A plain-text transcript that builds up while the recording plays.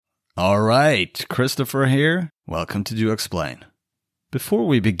All right, Christopher here. Welcome to Do Explain. Before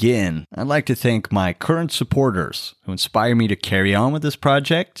we begin, I'd like to thank my current supporters who inspire me to carry on with this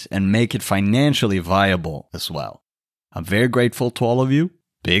project and make it financially viable as well. I'm very grateful to all of you.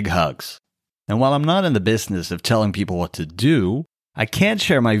 Big hugs. And while I'm not in the business of telling people what to do, I can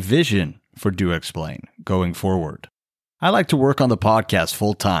share my vision for Do Explain going forward. I like to work on the podcast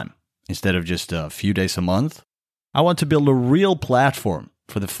full time instead of just a few days a month. I want to build a real platform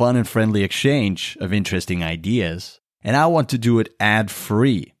for the fun and friendly exchange of interesting ideas. And I want to do it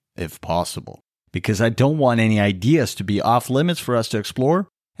ad-free, if possible, because I don't want any ideas to be off limits for us to explore,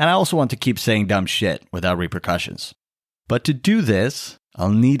 and I also want to keep saying dumb shit without repercussions. But to do this,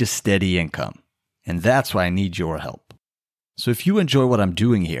 I'll need a steady income, and that's why I need your help. So if you enjoy what I'm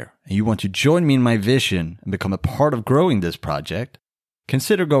doing here, and you want to join me in my vision and become a part of growing this project,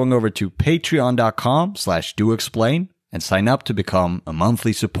 consider going over to patreon.com/doexplain and sign up to become a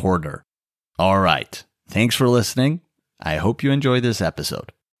monthly supporter. All right, thanks for listening. I hope you enjoy this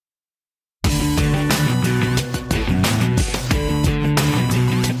episode.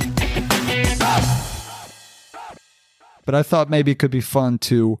 But I thought maybe it could be fun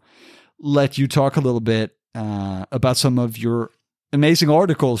to let you talk a little bit about some of your amazing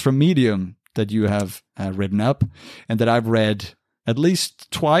articles from Medium that you have written up and that I've read at least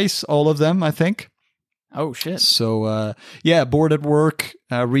twice, all of them, I think. Oh, shit. So, bored at work,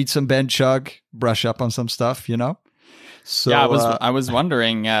 read some Ben Chug, brush up on some stuff, you know? So, yeah, I was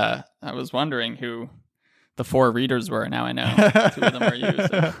wondering who the four readers were. Now I know 2 of them are you.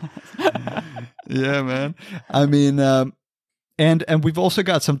 So. Yeah, man. I mean, and we've also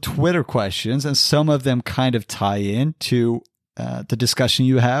got some Twitter questions, and some of them kind of tie in to the discussion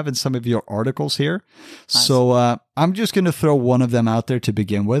you have in some of your articles here. Nice. So I'm just going to throw one of them out there to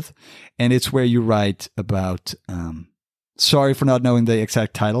begin with, and it's where you write about. Sorry for not knowing the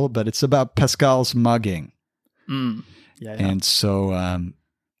exact title, but it's about Pascal's mugging. Yeah. And so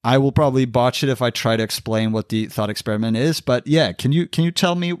I will probably botch it if I try to explain what the thought experiment is. But yeah, can you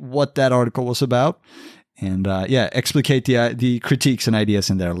tell me what that article was about? And explicate the critiques and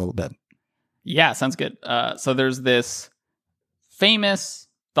ideas in there a little bit. Yeah, sounds good. So there's this famous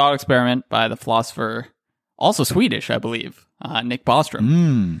thought experiment by the philosopher, also Swedish, I believe, Nick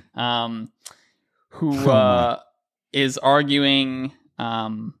Bostrom, who is arguing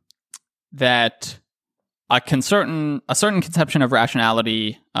that a certain conception of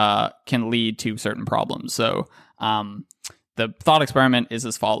rationality can lead to certain problems. So the thought experiment is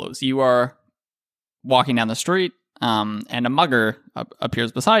as follows. You are walking down the street, and a mugger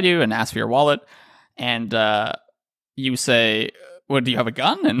appears beside you and asks for your wallet, and you say, "What, do you have a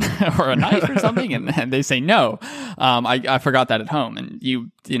gun or a knife or something?" And they say, "No, I forgot that at home." And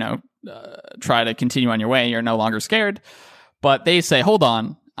you try to continue on your way. You're no longer scared, but they say, "Hold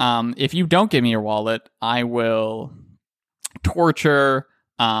on. If you don't give me your wallet, I will torture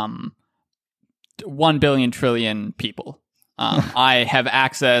 1 billion trillion people. I have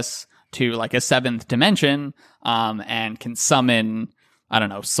access to like a 7th dimension and can summon, I don't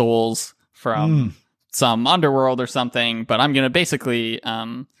know, souls from some underworld or something. But I'm going to basically,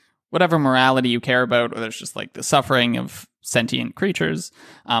 whatever morality you care about, whether it's just like the suffering of sentient creatures,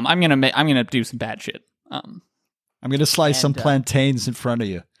 I'm going to do some bad shit. I'm going to slice some plantains in front of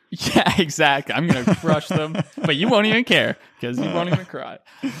you." Yeah, exactly. I'm going to crush them, but you won't even care because you won't even cry.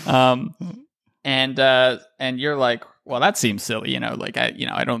 And you're like, well, that seems silly, like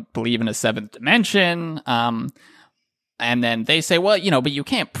I don't believe in a 7th dimension. And then they say, well, but you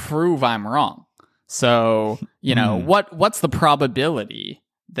can't prove I'm wrong. So, what's the probability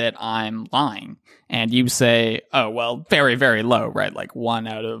that I'm lying? And you say, oh, well, very, very low, right? Like 1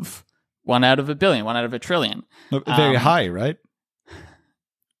 out of a billion, 1 out of a trillion. Very high, right?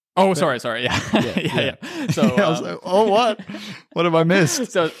 Oh, sorry. Yeah. Yeah. So, I was like, oh, what have I missed?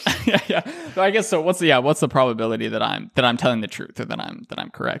 So, yeah. So I guess what's the probability that I'm telling the truth or that I'm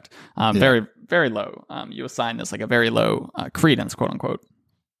correct? Very, very low. You assign this like a very low credence, quote unquote.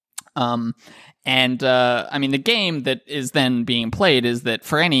 I mean, the game that is then being played is that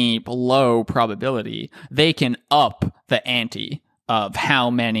for any low probability, they can up the ante of how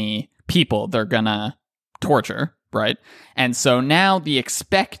many people they're gonna torture. Right. And so now the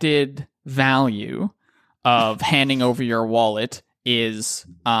expected value of handing over your wallet is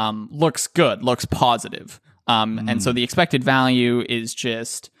looks good, looks positive. And so the expected value is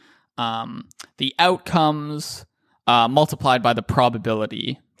just the outcomes multiplied by the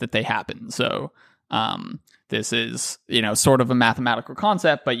probability that they happen. So this is, sort of a mathematical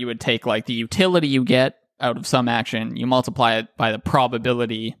concept, but you would take like the utility you get out of some action, you multiply it by the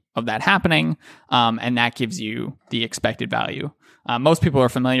probability of that happening, and that gives you the expected value Most people are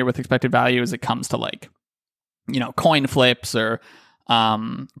familiar with expected value as it comes to like, coin flips or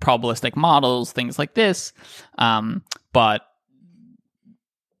probabilistic models, things like this. But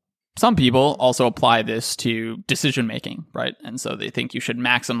some people also apply this to decision making, right? And so they think you should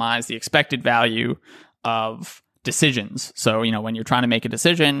maximize the expected value of decisions. So, when you're trying to make a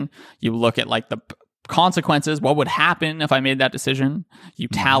decision, you look at like the consequences. What would happen if I made that decision? You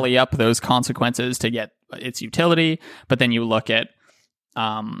tally up those consequences to get its utility, but then you look at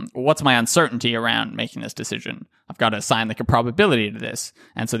what's my uncertainty around making this decision? I've got to assign like a probability to this.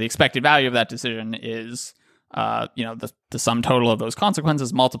 And so the expected value of that decision is, the sum total of those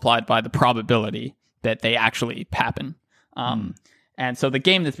consequences multiplied by the probability that they actually happen. And so the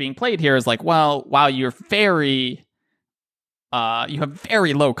game that's being played here is like, well, while you're you have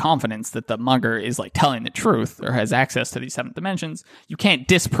very low confidence that the mugger is like telling the truth or has access to these 7th dimensions, you can't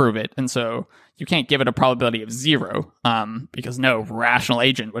disprove it. And so you can't give it a probability of 0, because no rational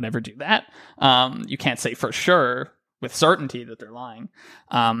agent would ever do that. You can't say for sure with certainty that they're lying.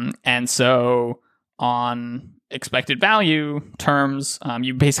 And so on expected value terms,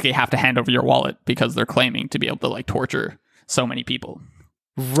 you basically have to hand over your wallet because they're claiming to be able to like torture so many people.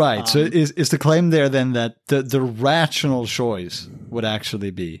 Right. So is the claim there then that the rational choice would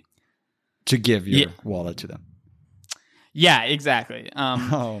actually be to give your wallet to them? Yeah, exactly.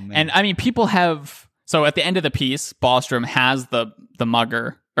 Oh man. And I mean, people have, so at the end of the piece, Bostrom has the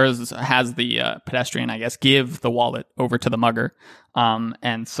mugger, or has the pedestrian, I guess, give the wallet over to the mugger.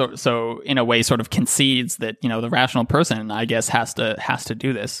 And so in a way sort of concedes that, the rational person, I guess, has to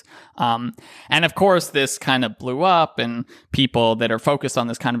do this. And of course, this kind of blew up, and people that are focused on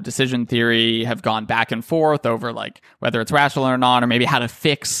this kind of decision theory have gone back and forth over like whether it's rational or not, or maybe how to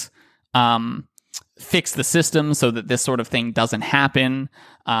fix the system so that this sort of thing doesn't happen.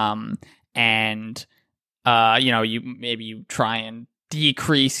 You try and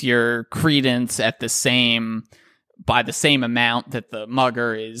decrease your credence by the same amount that the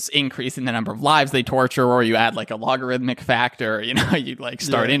mugger is increasing the number of lives they torture, or you add like a logarithmic factor, you like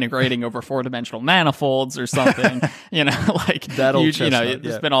start integrating over 4-dimensional manifolds or something, like that old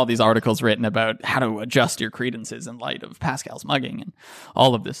there's been all these articles written about how to adjust your credences in light of Pascal's mugging and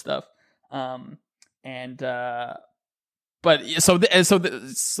all of this stuff. But so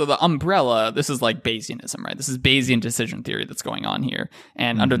the umbrella, this is like Bayesianism, right? This is Bayesian decision theory that's going on here.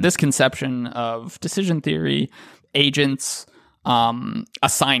 And under this conception of decision theory, agents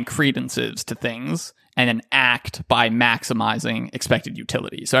assign credences to things and then act by maximizing expected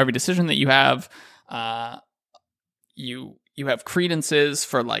utility. So every decision that you have, you have credences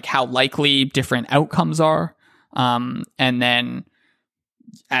for like how likely different outcomes are, and then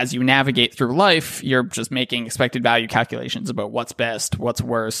as you navigate through life, you're just making expected value calculations about what's best, what's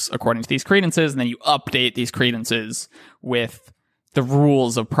worse, according to these credences, and then you update these credences with the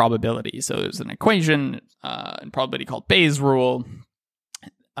rules of probability. So there's an equation in probability called Bayes' rule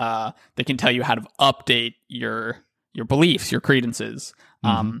that can tell you how to update your beliefs, your credences,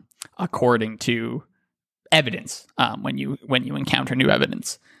 according to evidence when you encounter new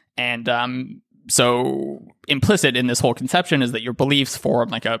evidence. And so implicit in this whole conception is that your beliefs form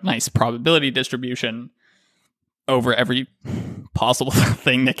like a nice probability distribution over every possible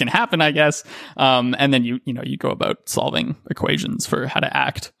thing that can happen, I guess. And then you go about solving equations for how to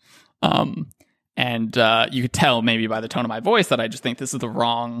act. And you could tell maybe by the tone of my voice that I just think this is the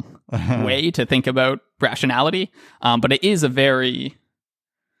wrong way to think about rationality. But it is a very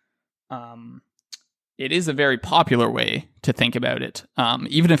popular way to think about it.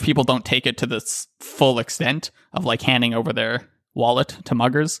 Even if people don't take it to the full extent of like handing over their wallet to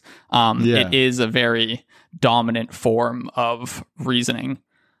muggers, it is a very dominant form of reasoning.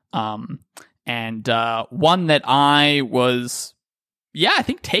 And one that I was, I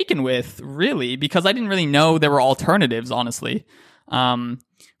think taken with really, because I didn't really know there were alternatives, honestly,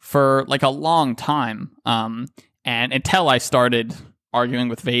 for like a long time. And until I started arguing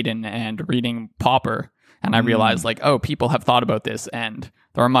with Vaden and reading Popper, and I realized like, oh, people have thought about this, and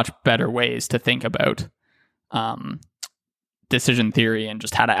there are much better ways to think about decision theory and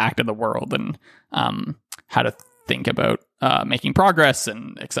just how to act in the world, and how to think about making progress,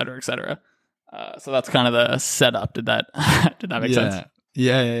 and et cetera, et cetera. So that's kind of the setup. Did that make sense?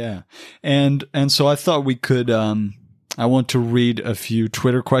 Yeah. And so I thought we could, I want to read a few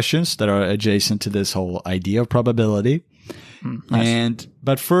Twitter questions that are adjacent to this whole idea of probability. Nice.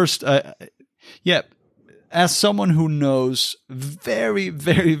 But first, as someone who knows very,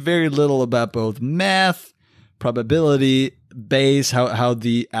 very, very little about both math, probability, Bayes, how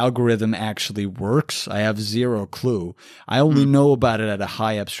the algorithm actually works, I have zero clue. I only know about it at a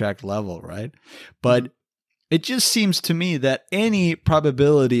high abstract level, right? But it just seems to me that any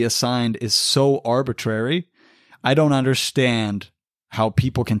probability assigned is so arbitrary. I don't understand how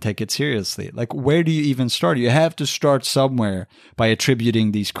people can take it seriously. Like, where do you even start? You have to start somewhere by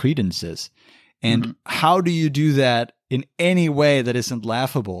attributing these credences. And how do you do that in any way that isn't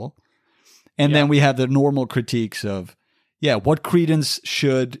laughable? And then we have the normal critiques of, what credence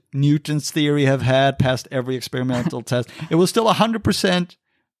should Newton's theory have had past every experimental test? It was still 100%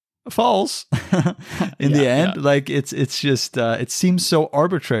 false in the end. Yeah. Like, it's just, it seems so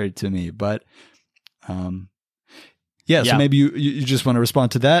arbitrary to me. But, so maybe you just want to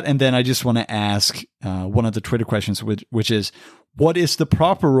respond to that. And then I just want to ask one of the Twitter questions, which is, what is the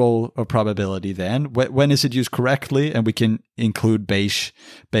proper role of probability then? When is it used correctly? And we can include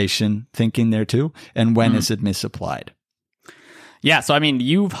Bayesian thinking there too. And when is it misapplied? Yeah, so I mean,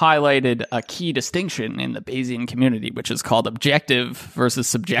 you've highlighted a key distinction in the Bayesian community, which is called objective versus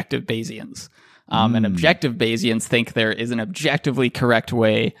subjective Bayesians. And objective Bayesians think there is an objectively correct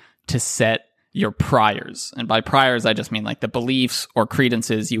way to set your priors. And by priors, I just mean like the beliefs or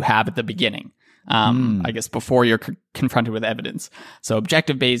credences you have at the beginning. I guess before you're confronted with evidence. So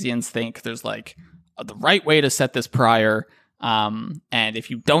objective Bayesians think there's like the right way to set this prior. And if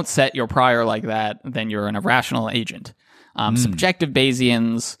you don't set your prior like that, then you're an irrational agent. Subjective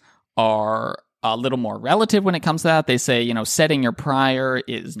Bayesians are a little more relative when it comes to that. They say, setting your prior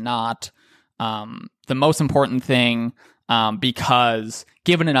is not the most important thing because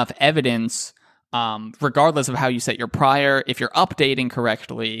given enough evidence, regardless of how you set your prior, if you're updating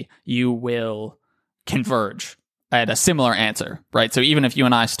correctly, you will converge at a similar answer, right? So even if you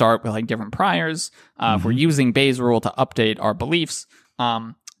and I start with like different priors, if we're using Bayes' rule to update our beliefs,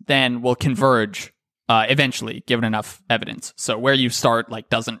 then we'll converge eventually, given enough evidence. So where you start like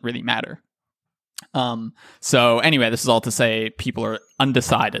doesn't really matter. So anyway, this is all to say people are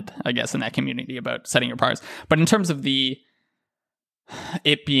undecided, I guess, in that community about setting your priors. But in terms of it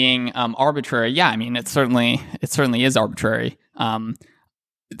being arbitrary, I mean, it certainly is arbitrary.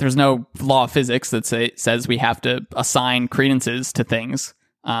 There's no law of physics that says we have to assign credences to things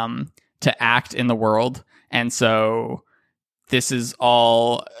to act in the world, and so this is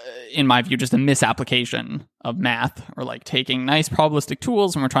all, in my view, just a misapplication of math, or like taking nice probabilistic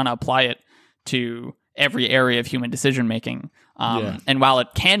tools and we're trying to apply it to every area of human decision making. And while it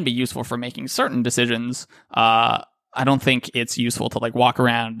can be useful for making certain decisions, I don't think it's useful to like walk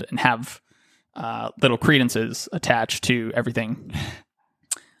around and have little credences attached to everything.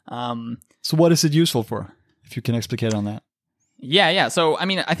 So what is it useful for? If you can explicate on that. Yeah. So, I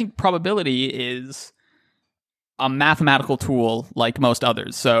mean, I think probability is a mathematical tool like most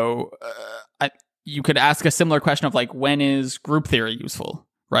others. So you could ask a similar question of like, when is group theory useful,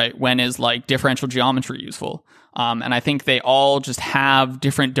 right? When is like differential geometry useful? And I think they all just have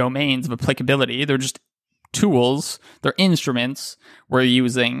different domains of applicability. They're just tools, they're instruments we're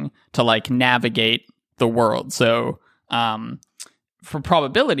using to like navigate the world. So for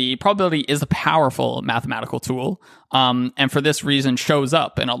probability is a powerful mathematical tool, and for this reason shows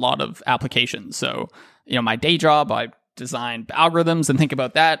up in a lot of applications. So my day job, I design algorithms and think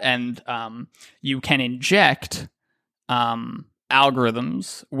about that, and you can inject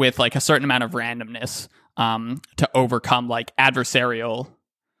algorithms with like a certain amount of randomness to overcome like adversarial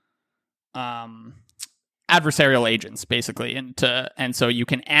agents, basically, and so you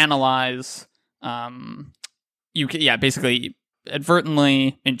can analyze basically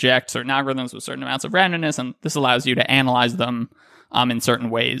advertently inject certain algorithms with certain amounts of randomness, and this allows you to analyze them in certain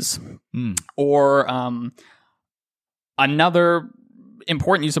ways. Or another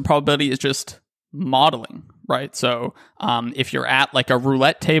important use of probability is just modeling, right? So if you're at like a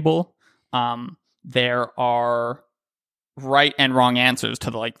roulette table, there are right and wrong answers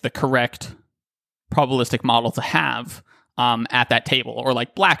to the correct probabilistic model to have at that table. Or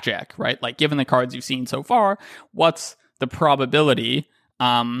like blackjack, right? Like given the cards you've seen so far, what's the probability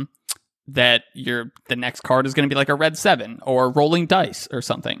that the next card is going to be like a red 7 or rolling dice or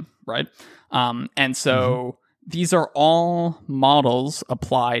something, right? And so these are all models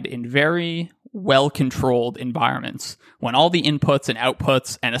applied in very well-controlled environments when all the inputs and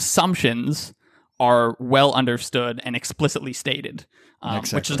outputs and assumptions are well understood and explicitly stated,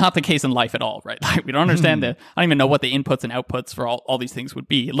 which is not the case in life at all, right? Like, we don't understand that. I don't even know what the inputs and outputs for all these things would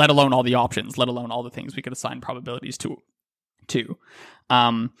be, let alone all the options, let alone all the things we could assign probabilities to.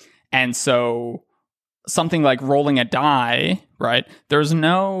 And so something like rolling a die, right? There's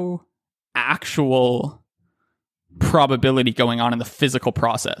no actual probability going on in the physical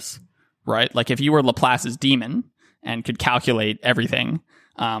process, right? Like if you were Laplace's demon and could calculate everything,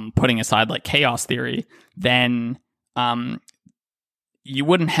 putting aside like chaos theory, then you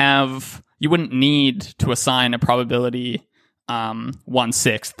wouldn't have you wouldn't need to assign a probability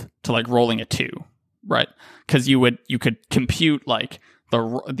 1/6 to like rolling a 2, right? Because you could compute like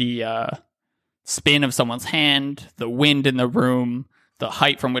the spin of someone's hand, the wind in the room, the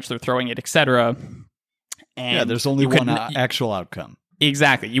height from which they're throwing it, etc. And there's only one actual outcome.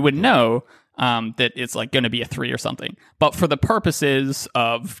 Exactly. You would know that it's like going to be a 3 or something. But for the purposes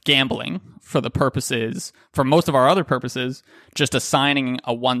of gambling, for most of our other purposes, just assigning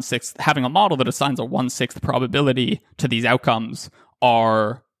a 1/6, having a model that assigns a 1/6 probability to these outcomes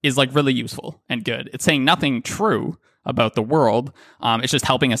is like really useful and good. It's saying nothing true about the world. It's just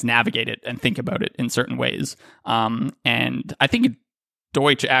helping us navigate it and think about it in certain ways. And I think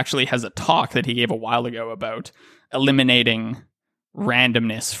Deutsch actually has a talk that he gave a while ago about eliminating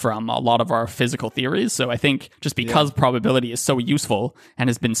randomness from a lot of our physical theories. So I think just because probability is so useful and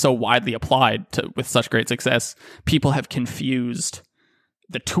has been so widely applied with such great success, people have confused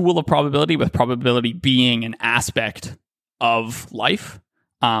the tool of probability with probability being an aspect of life,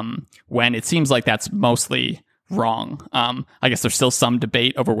 when it seems like that's mostly wrong. I guess there's still some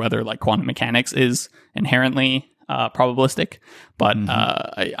debate over whether like quantum mechanics is inherently probabilistic, but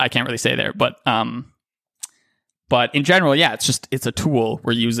I can't really say there. But in general, it's a tool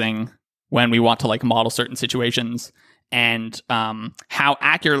we're using when we want to like model certain situations, and how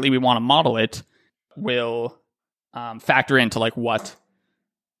accurately we want to model it will factor into like what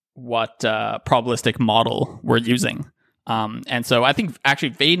probabilistic model we're using. And so I think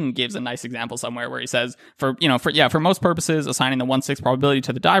actually Vaden gives a nice example somewhere where he says for most purposes, assigning the 1/6 probability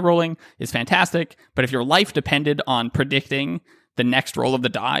to the die rolling is fantastic. But if your life depended on predicting the next roll of the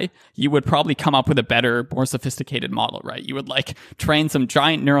die, you would probably come up with a better, more sophisticated model, right? You would like train some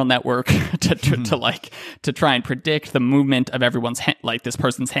giant neural network to try and predict the movement of everyone's like this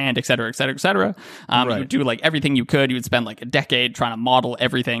person's hand, et cetera, et cetera, et cetera. You would do like everything you could. You would spend like a decade trying to model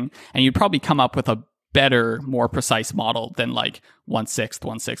everything, and you'd probably come up with a better, more precise model than like 1/6,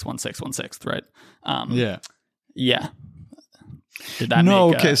 1/6, 1/6, 1/6, right? Yeah. Did that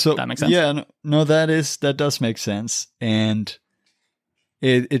that make sense? Yeah, no, that does make sense, and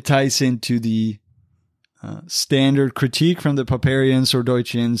it ties into the standard critique from the Popperians or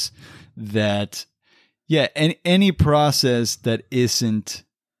Deutschians that any process that isn't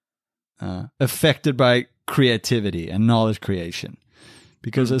affected by creativity and knowledge creation.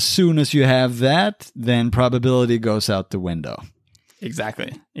 Because as soon as you have that, then probability goes out the window.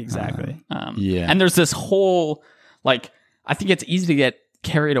 Exactly. And there's this whole, like, I think it's easy to get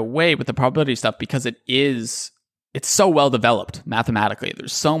carried away with the probability stuff because it's so well developed mathematically.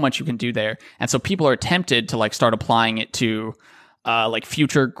 There's so much you can do there. And so people are tempted to like start applying it to like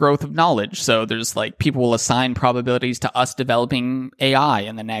future growth of knowledge. So there's like people will assign probabilities to us developing AI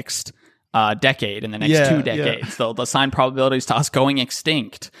in the next decade, in the next 2 decades. They'll assign probabilities to us going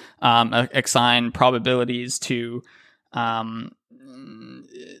extinct, assign probabilities to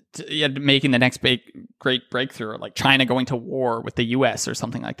making the next great breakthrough, like China going to war with the US or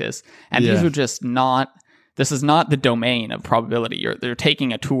something like this. And these are just this is not the domain of probability. They're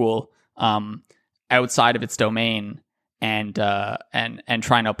taking a tool outside of its domain and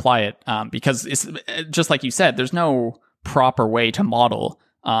trying to apply it, because it's just like you said, there's no proper way to model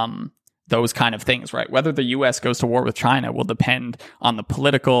those kind of things, right? Whether the US goes to war with China will depend on the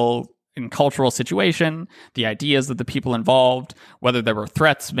political and cultural situation, the ideas of the people involved, whether there were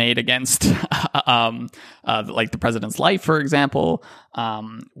threats made against like the president's life, for example,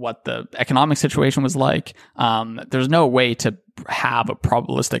 what the economic situation was like. There's no way to have a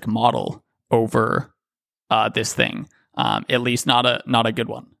probabilistic model over this thing, at least not a good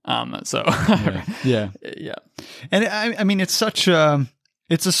one. Yeah. And I mean, it's such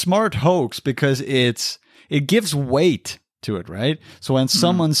it's a smart hoax because it gives weight to it, right? So when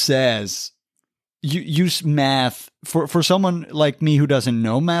someone says you use math for someone like me who doesn't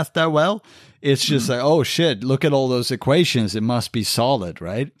know math that well, it's just like, oh shit, look at all those equations, it must be solid,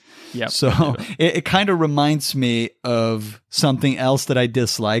 right? Yeah. So it kind of reminds me of something else that I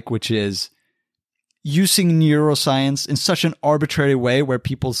dislike, which is using neuroscience in such an arbitrary way where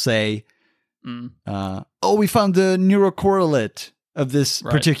people say, oh, we found the neurocorrelate of this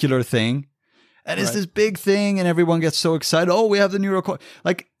particular thing. And it's this big thing, and everyone gets so excited. Oh, we have the neurocorrelate.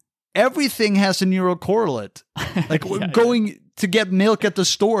 Like, everything has a neurocorrelate. Like, going to get milk at the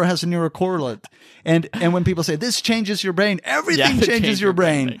store has a neurocorrelate. And when people say, this changes your brain, everything changes your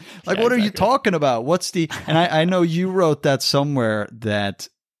brain. Like, what are you talking about? What's the... And I know you wrote that somewhere, that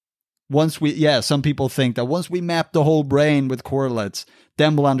once some people think that once we map the whole brain with correlates,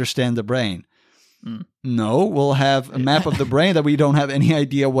 then we'll understand the brain. No, we'll have a map of the brain that we don't have any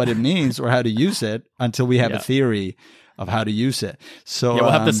idea what it means or how to use it until we have a theory of how to use it. So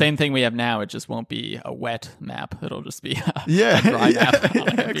we'll have the same thing we have now. It just won't be a wet map. It'll just be a yeah, dry map on a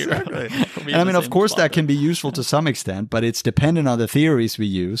yeah, computer. exactly. And I mean, of course, that can be useful to some extent, but it's dependent on the theories we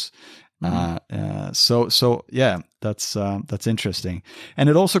use. So yeah, that's interesting, and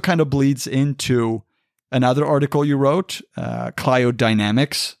it also kind of bleeds into another article you wrote.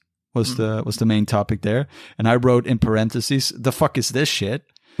 Cryodynamics was the main topic there, and I wrote in parentheses, "The fuck is this shit?"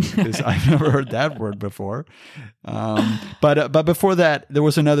 Because I've never heard that word before. But before that, there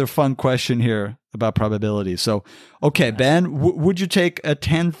was another fun question here about probability. So, okay, Ben, would you take a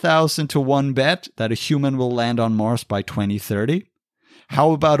 10,000 to 1 bet that a human will land on Mars by 2030?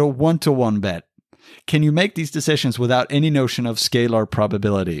 How about a 1-to-1 bet? Can you make these decisions without any notion of scalar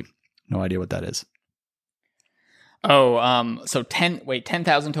probability? No idea what that is. Oh, so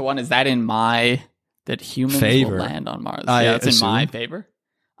 10,000 to 1, is that in my that humans favor. Will land on Mars? Yeah, it's in my favor.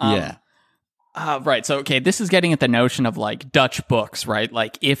 Yeah. Right. So, okay, this is getting at the notion of like Dutch books, right?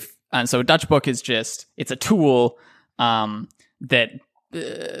 Like so a Dutch book is it's a tool that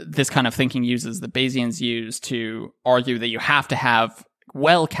this kind of thinking uses, that Bayesians use to argue that you have to have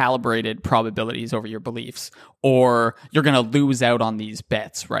well-calibrated probabilities over your beliefs, or you're going to lose out on these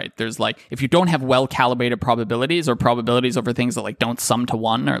bets, right? There's like, if you don't have well-calibrated probabilities or probabilities over things that like don't sum to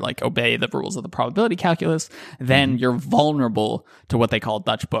 1 or like obey the rules of the probability calculus, then you're vulnerable to what they call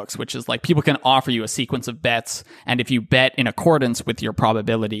Dutch books, which is like people can offer you a sequence of bets, and if you bet in accordance with your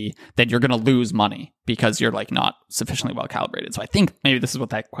probability, then you're going to lose money because you're like not sufficiently well-calibrated. So I think maybe this is what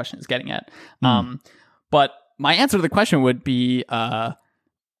that question is getting at. But my answer to the question would be,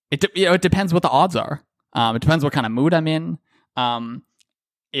 it depends what the odds are. It depends what kind of mood I'm in.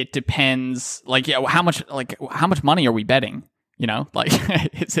 It depends, like, how much money are we betting? You know, like,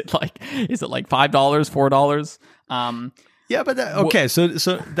 is it like $5, $4? Yeah, but okay, so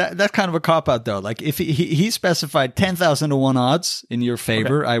that's kind of a cop out though. Like, if he specified 10,000 to 1 odds in your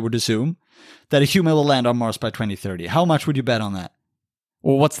favor, okay, I would assume that a human will land on Mars by 2030. How much would you bet on that?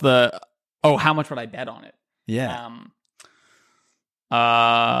 Well, how much would I bet on it? Yeah.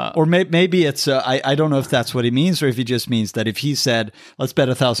 Or maybe it's I don't know if that's what he means, or if he just means that if he said let's bet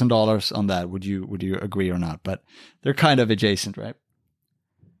 $1,000 on that, would you agree or not? But they're kind of adjacent, right?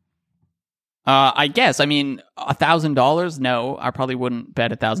 I guess. I mean, $1,000. No, I probably wouldn't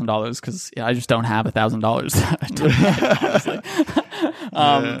bet $1,000 because I just don't have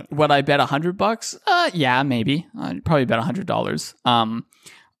 $1,000. Would I bet $100? Yeah, maybe. I'd probably bet $100.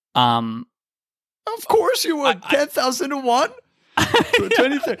 Of course you would. 10,000 to 1.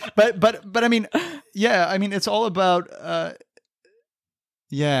 But I mean, yeah, I mean, it's all about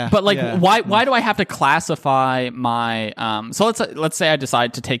yeah. But like, why do I have to classify my so let's say I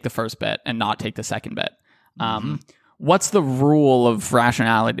decide to take the first bet and not take the second bet. What's the rule of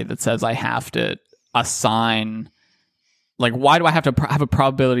rationality that says I have to assign, like, why do I have to have a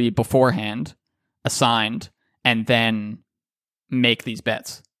probability beforehand assigned and then make these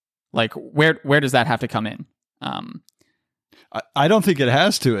bets? Like, where does that have to come in? I don't think it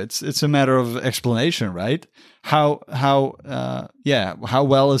has to. It's a matter of explanation, right? How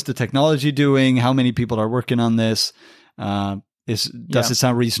well is the technology doing? How many people are working on this? Does it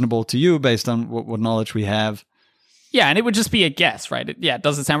sound reasonable to you based on what knowledge we have? Yeah, and it would just be a guess, right?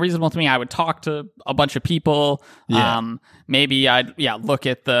 Does it sound reasonable to me? I would talk to a bunch of people. Yeah. Maybe I'd look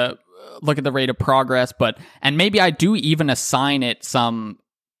at the rate of progress, and maybe I do even assign it some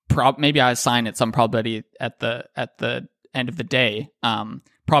probability at the end of the day.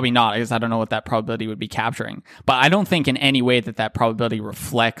 Probably not, because I don't know what that probability would be capturing. But I don't think in any way that probability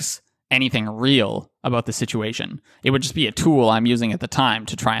reflects anything real about the situation. It would just be a tool I'm using at the time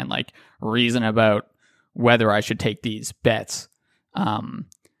to try and like reason about whether I should take these bets. And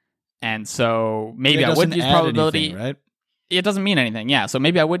so maybe I would use probability, anything, right? It doesn't mean anything. Yeah. So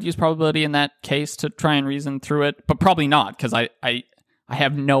maybe I would use probability in that case to try and reason through it, but probably not, because I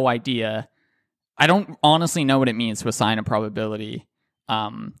have no idea. I don't honestly know what it means to assign a probability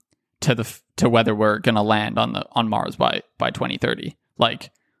to whether we're going to land on Mars by 2030.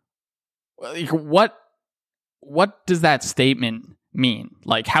 Like what does that statement mean?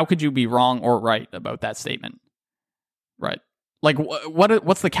 Like, how could you be wrong or right about that statement? Right? Like,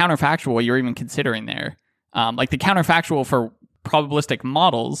 what's the counterfactual you're even considering there? Like, the counterfactual for probabilistic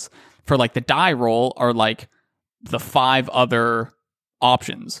models for like the die roll are like the 5 other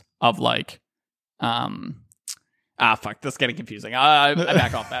options of like fuck, this is getting confusing. I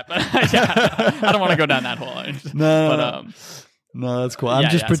back off that, but I don't want to go down that hole. No, that's cool. I'm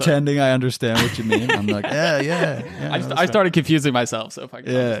just pretending I understand what you mean. I'm like, yeah. I started confusing myself, so if I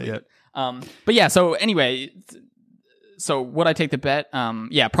can. Yeah. But yeah, so anyway, so would I take the bet?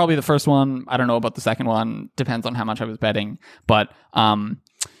 Yeah, probably the first one. I don't know about the second one. Depends on how much I was betting. But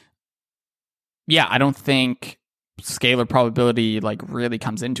yeah, I don't think scalar probability like really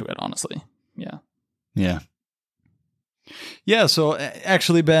comes into it, honestly. Yeah. Yeah. So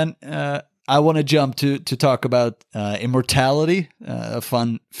actually, Ben, I want to jump to talk about immortality, a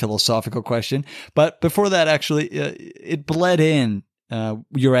fun philosophical question. But before that, actually, it bled in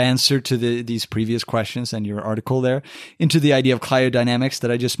your answer to these previous questions and your article there into the idea of cryodynamics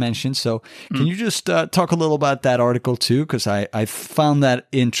that I just mentioned. So can you just talk a little about that article too? Because I found that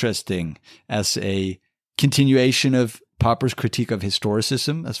interesting as a continuation of Popper's critique of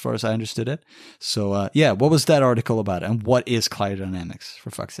historicism, as far as I understood it. So, yeah, what was that article about, and what is cryodynamics, for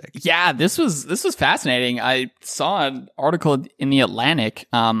fuck's sake? Yeah, this was fascinating. I saw an article in the Atlantic,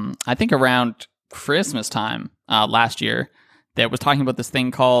 I think around Christmas time last year, that was talking about this thing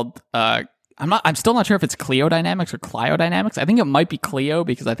called I'm still not sure if it's Cleodynamics or Cryodynamics. I think it might be Cleo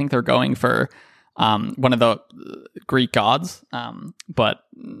because I think they're going for one of the Greek gods. But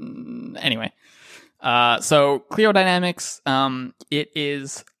anyway. So Cleodynamics, it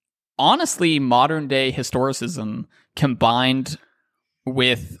is honestly modern day historicism combined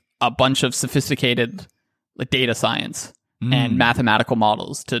with a bunch of sophisticated like data science and mathematical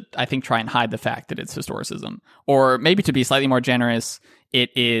models to, I think, try and hide the fact that it's historicism. Or maybe to be slightly more generous,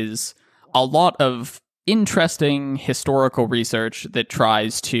 it is a lot of interesting historical research that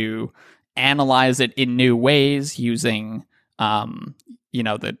tries to analyze it in new ways using, the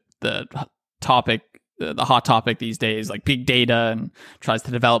topic, the hot topic these days, like big data, and tries to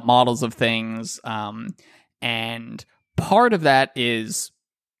develop models of things. And part of that is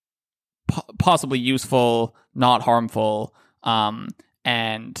possibly useful, not harmful,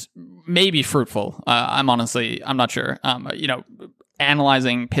 and maybe fruitful. I'm not sure.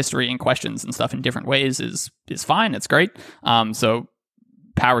 Analyzing history and questions and stuff in different ways is fine. It's great. So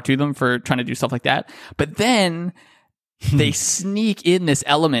power to them for trying to do stuff like that. But then they sneak in this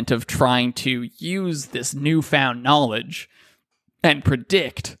element of trying to use this newfound knowledge and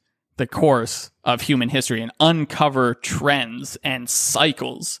predict the course of human history and uncover trends and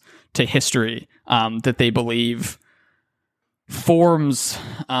cycles to history that they believe forms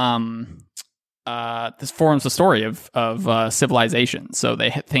the story of civilization. So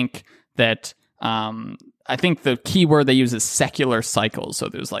they think that I think the key word they use is secular cycles. So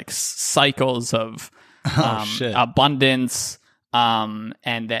there's like cycles of abundance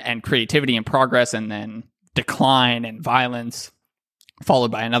and creativity and progress, and then decline and violence,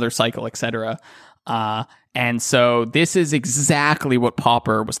 followed by another cycle, etc. And so this is exactly what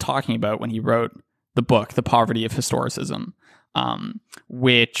Popper was talking about when he wrote the book, The Poverty of Historicism,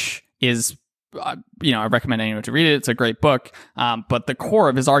 which is, I recommend anyone to read it. It's a great book. But the core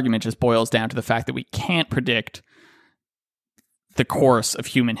of his argument just boils down to the fact that we can't predict the course of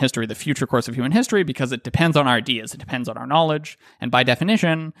human history, the future course of human history, because it depends on our ideas. It depends on our knowledge. And by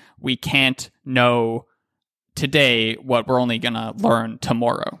definition, we can't know today what we're only going to learn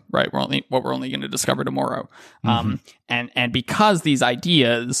tomorrow, right? What we're only going to discover tomorrow. And because these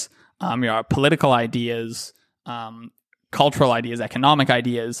ideas, political ideas, cultural ideas, economic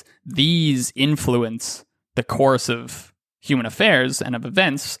ideas, these influence the course of human affairs and of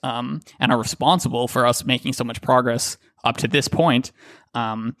events, and are responsible for us making so much progress up to this point.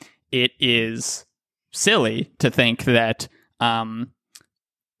 It is silly to think that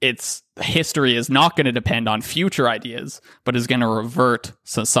history is not going to depend on future ideas, but is going to revert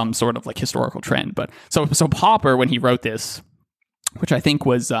to some sort of like historical trend. But so Popper, when he wrote this, which I think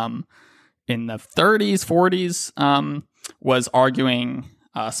was in the 30s, 40s, was arguing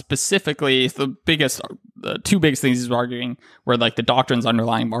specifically the two biggest things he was arguing were like the doctrines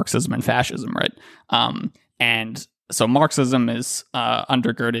underlying Marxism and fascism, right? And so Marxism is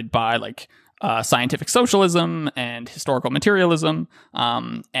undergirded by like scientific socialism and historical materialism,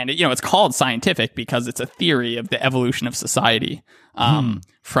 and it's called scientific because it's a theory of the evolution of society,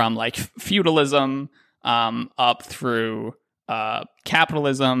 from like feudalism up through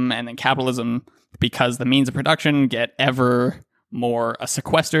capitalism, and then capitalism, because the means of production get ever more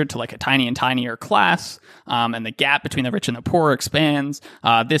sequestered to like a tiny and tinier class, and the gap between the rich and the poor expands.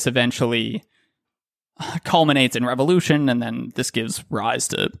 This eventually culminates in revolution, and then this gives rise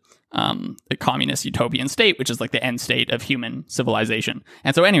to a communist utopian state, which is like the end state of human civilization.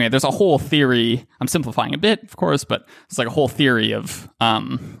 And so anyway, there's a whole theory, I'm simplifying a bit, of course, but it's like a whole theory of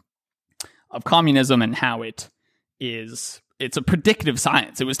communism and how it's a predictive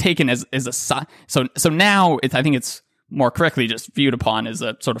science. It was taken as a so now I think it's more correctly just viewed upon as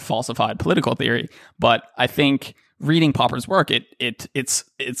a sort of falsified political theory. But I think reading Popper's work,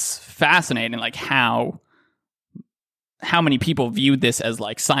 it's fascinating, like how how many people viewed this as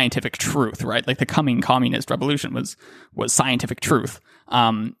like scientific truth, right? Like the coming communist revolution was scientific truth.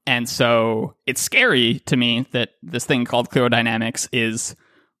 And so it's scary to me that this thing called clerodynamics is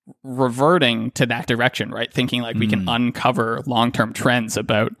reverting to that direction, right? Thinking like we can uncover long-term trends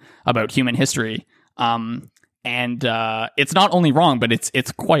about human history. And it's not only wrong, but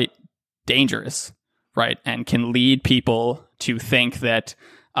it's quite dangerous, right? And can lead people to think that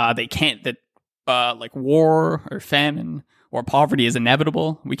they can't, that like war or famine or poverty is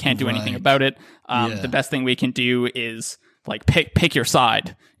inevitable. We can't do anything about it. The best thing we can do is like pick your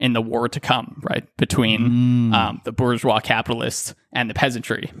side in the war to come, right? Between the bourgeois capitalists and the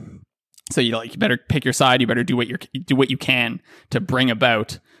peasantry. So you better pick your side. You better do what you can to bring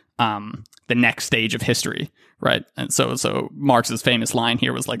about the next stage of history, right? And so Marx's famous line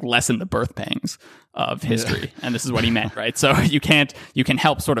here was like, lessen the birth pangs of history, and this is what he meant, right? So you can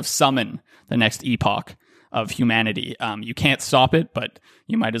help sort of summon the next epoch of humanity. You can't stop it, but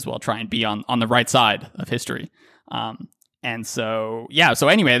you might as well try and be on the right side of history. And so, yeah. So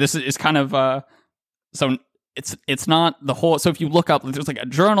anyway, this is kind of, so it's not the whole, so if you look up, there's like a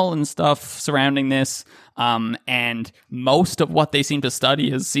journal and stuff surrounding this, and most of what they seem to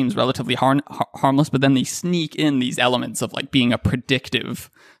study seems relatively harmless, but then they sneak in these elements of like being a predictive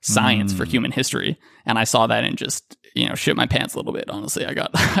science for human history. And I saw that and just, shit my pants a little bit, honestly. I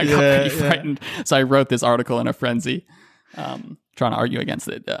got pretty frightened. So I wrote this article in a frenzy, trying to argue against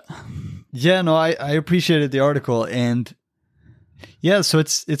it. Yeah, no, I appreciated the article, and yeah, so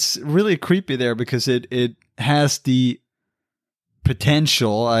it's really creepy there because it has the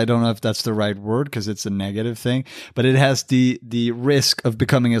potential, I don't know if that's the right word because it's a negative thing, but it has the risk of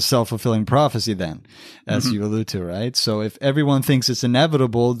becoming a self-fulfilling prophecy then, as you allude to, right? So if everyone thinks it's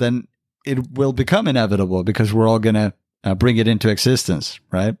inevitable, then it will become inevitable because we're all going to bring it into existence,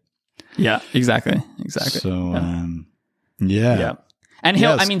 right? Yeah, exactly. So, yeah. And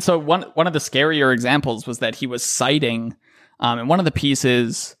Yes. So one of the scarier examples was that he was citing, in one of the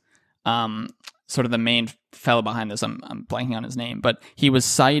pieces, sort of the main fellow behind this, I'm blanking on his name, but he was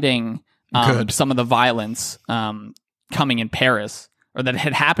citing some of the violence coming in Paris, or that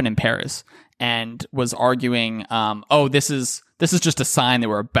had happened in Paris, and was arguing, this is just a sign that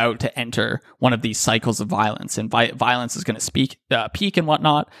we're about to enter one of these cycles of violence, and violence is going to peak and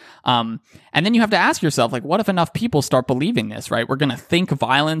whatnot. And then you have to ask yourself, like, what if enough people start believing this, right? We're going to think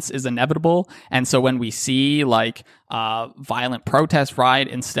violence is inevitable. And so when we see like violent protest riot,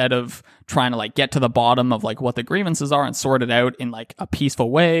 instead of trying to like get to the bottom of like what the grievances are and sort it out in like a peaceful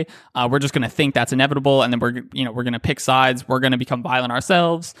way, we're just going to think that's inevitable. And then we're going to pick sides. We're going to become violent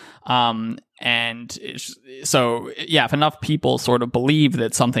ourselves. And so, yeah, if enough people sort of believe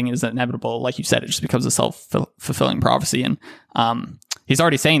that something is inevitable, like you said, it just becomes a self-fulfilling prophecy. And he's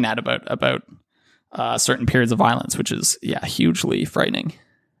already saying that about certain periods of violence, which is, hugely frightening.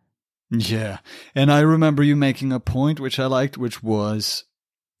 Yeah. And I remember you making a point, which I liked, which was,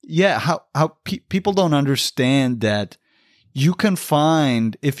 how people don't understand that you can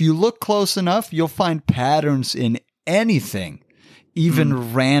find, if you look close enough, you'll find patterns in anything,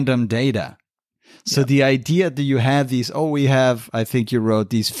 even random data. So the idea that you have these, I think you wrote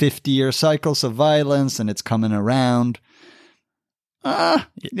these 50-year cycles of violence and it's coming around.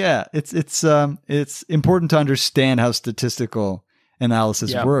 It's important to understand how statistical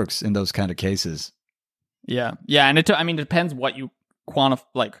analysis works in those kind of cases. Yeah. And it depends what you quantify,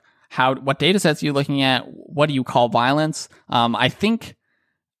 like what data sets you're looking at. What do you call violence? I think,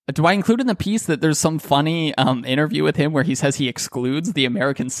 do I include in the piece that there's some funny interview with him where he says he excludes the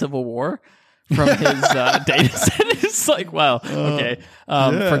American Civil War from his data set? It's like, well, okay.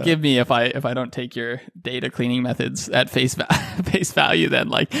 Forgive me if I don't take your data cleaning methods at face value. Then,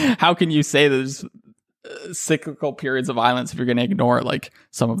 like, how can you say there's cyclical periods of violence if you're going to ignore like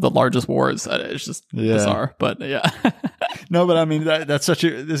some of the largest wars? It's just bizarre. But no, but I mean this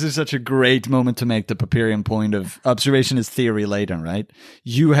is such a great moment to make the Popperian point of observation is theory laden, right?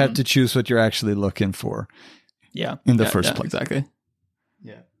 You have to choose what you're actually looking for. Yeah, in the first place, exactly.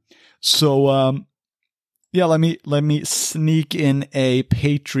 Yeah. So, let me sneak in a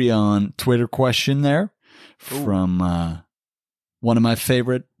Patreon Twitter question there from one of my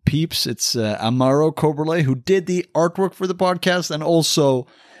favorite peeps. It's Amaro Coberle, who did the artwork for the podcast and also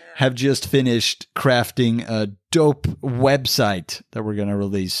have just finished crafting a dope website that we're going to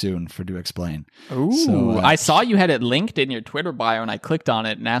release soon for Do Explain. Ooh, so, I saw you had it linked in your Twitter bio and I clicked on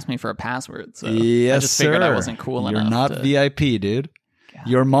it and asked me for a password. So yes, I just figured I wasn't cool enough. You're not VIP, dude.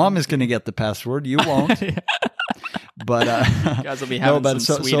 Your mom is going to get the password. You won't. But you guys will be having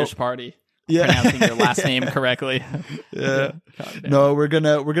some Swedish party. pronouncing your last name correctly. Yeah. No, we're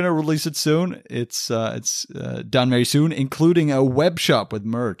gonna release it soon. It's done very soon, including a web shop with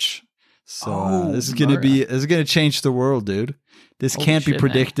merch. So this is gonna change the world, dude. This can't be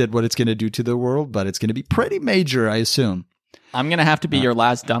predicted what it's gonna do to the world, but it's gonna be pretty major, I assume. I'm gonna have to be your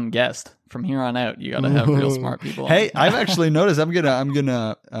last dumb guest from here on out. You gotta have real smart people. Hey, I've actually noticed. I'm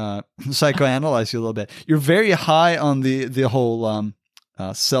gonna psychoanalyze you a little bit. You're very high on the whole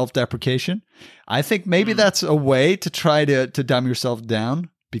self-deprecation. I think maybe that's a way to try to dumb yourself down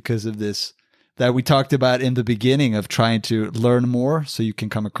because of this that we talked about in the beginning of trying to learn more so you can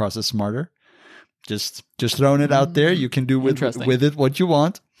come across as smarter. Just throwing it out there. You can do with it what you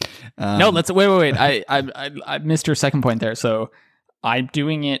want. No, let's wait. I missed your second point there. So I'm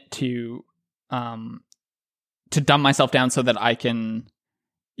doing it to dumb myself down so that I can.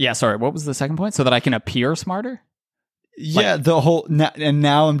 Yeah, sorry. What was the second point? So that I can appear smarter. Yeah, the whole and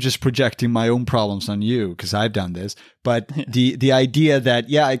now I'm just projecting my own problems on you because I've done this. But the idea that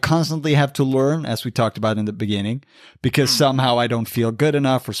I constantly have to learn, as we talked about in the beginning, because somehow I don't feel good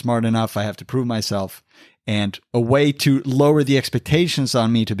enough or smart enough. I have to prove myself, and a way to lower the expectations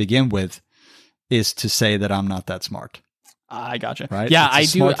on me to begin with is to say that I'm not that smart. I gotcha. Right? Yeah, I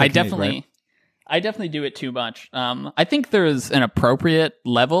do. Technique, I definitely do it too much. I think there's an appropriate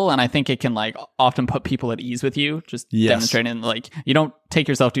level, and I think it can like often put people at ease with you. Just demonstrating like you don't take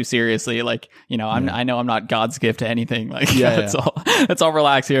yourself too seriously. Like I know I'm not God's gift to anything. Like let's all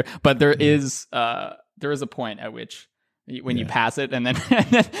relax here. But there is a point at which when you pass it, and then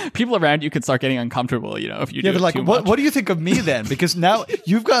people around you could start getting uncomfortable. If you do like, too much. What do you think of me then? Because now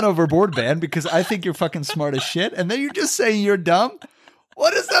you've gone overboard, man. Because I think you're fucking smart as shit, and then you're just saying you're dumb.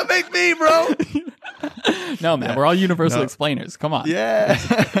 What does that make me, bro? No, man, we're all universal explainers. Come on. Yeah,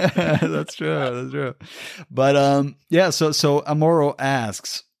 that's true. But so Amoro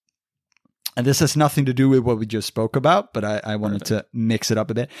asks, and this has nothing to do with what we just spoke about, but I wanted to mix it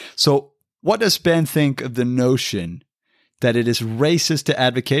up a bit. So what does Ben think of the notion that it is racist to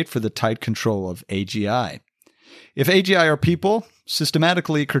advocate for the tight control of AGI? If AGI are people,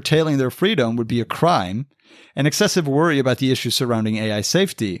 systematically curtailing their freedom would be a crime, and excessive worry about the issues surrounding AI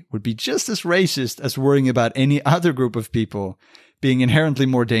safety would be just as racist as worrying about any other group of people being inherently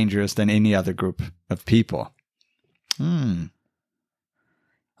more dangerous than any other group of people.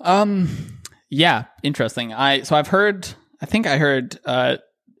 Yeah, interesting. I think I heard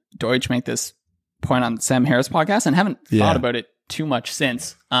Deutsch make this point on Sam Harris podcast and haven't thought about it too much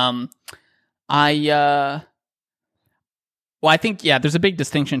since. Well, I think, there's a big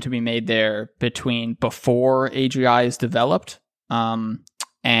distinction to be made there between before AGI is developed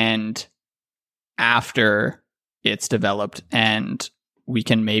and after it's developed, and we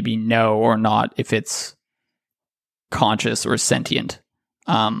can maybe know or not if it's conscious or sentient.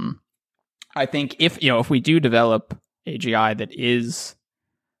 I think if we do develop AGI that is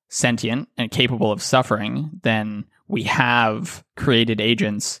sentient and capable of suffering, then we have created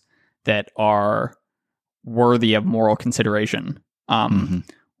agents that are worthy of moral consideration,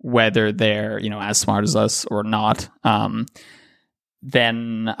 whether they're as smart as us or not.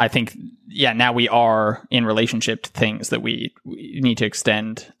 Then I think now we are in relationship to things that we need to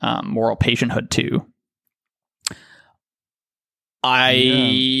extend moral patienthood to.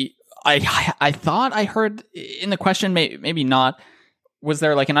 I thought I heard in the question, maybe not, was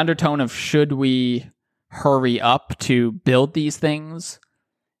there like an undertone of should we hurry up to build these things?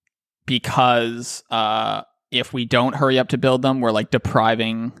 Because if we don't hurry up to build them, we're like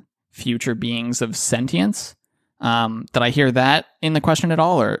depriving future beings of sentience. Did I hear that in the question at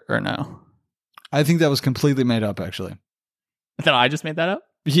all, or no? I think that was completely made up, actually. That I just made that up?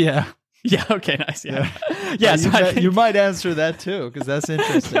 Yeah. Yeah. Okay. Nice. Yeah. You might answer that too, because that's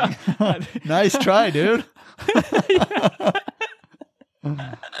interesting. Nice try, dude.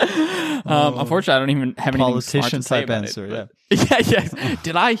 Unfortunately, I don't even have anything politician smart to say type about answer. It, yeah.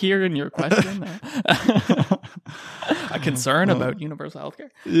 Did I hear in your question a concern about universal healthcare?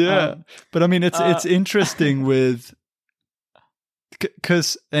 Yeah, but I mean, it's interesting with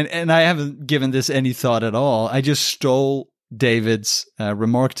because and I haven't given this any thought at all. I just stole David's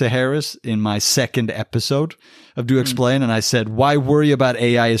remark to Harris in my second episode of Do Explain, and I said, "Why worry about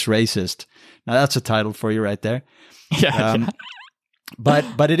AI is racist?" Now that's a title for you right there. Yeah.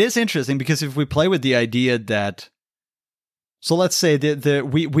 But it is interesting because if we play with the idea that, so let's say that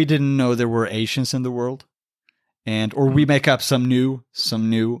we didn't know there were Asians in the world, or we make up some new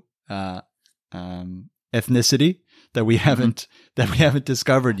ethnicity that we haven't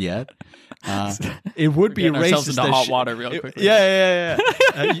discovered yet. It would be Getting ourselves racist. into hot water real quickly. Yeah.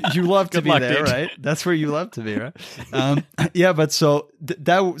 You love to Good be luck, there, dude. right? That's where you love to be, right? Yeah, but so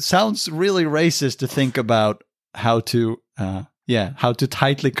that sounds really racist to think about how to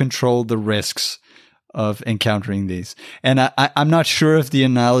tightly control the risks of encountering these. And I'm not sure if the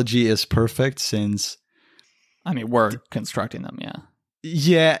analogy is perfect, since I mean, we're constructing them, yeah.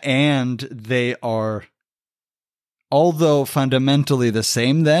 yeah, and they are, although fundamentally the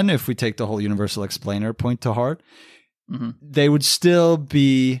same, then if we take the whole universal explainer point to heart, they would still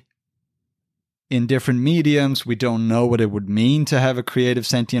be in different mediums. We don't know what it would mean to have a creative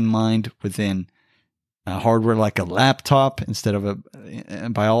sentient mind within hardware like a laptop instead of a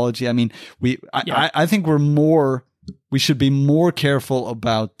biology. I mean, I think we should be more careful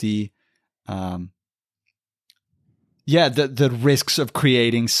about the risks of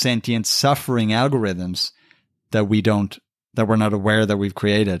creating sentient suffering algorithms that we're not aware that we've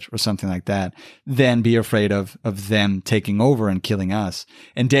created or something like that, than be afraid of them taking over and killing us.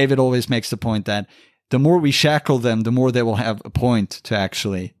 And David always makes the point that the more we shackle them, the more they will have a point to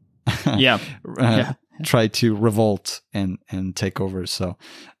actually try to revolt and take over. So,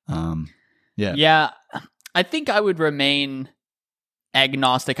 Yeah, I think I would remain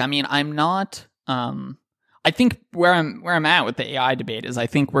agnostic. I mean, I'm not... I think where I'm at with the AI debate is I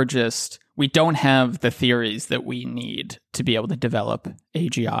think we don't have the theories that we need to be able to develop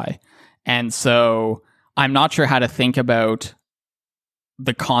AGI. And so I'm not sure how to think about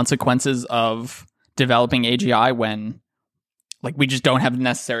the consequences of developing AGI when like we just don't have the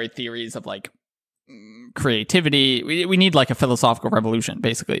necessary theories of like creativity. We need like a philosophical revolution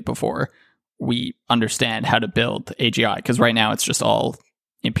basically before we understand how to build AGI, because right now it's just all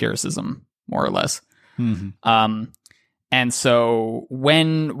empiricism, more or less. And so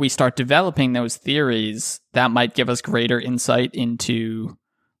when we start developing those theories, that might give us greater insight into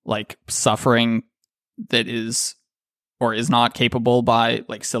like suffering that is or is not capable by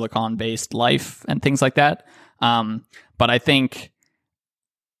like silicon-based life and things like that. But I think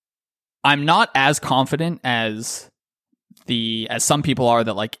I'm not as confident as some people are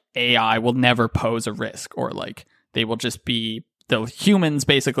that like AI will never pose a risk, or like they will just be the humans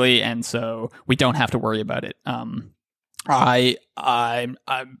basically, and so we don't have to worry about it. I'm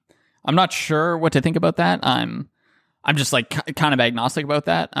not sure what to think about that. I'm just like kind of agnostic about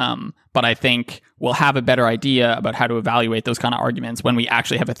that. But I think we'll have a better idea about how to evaluate those kind of arguments when we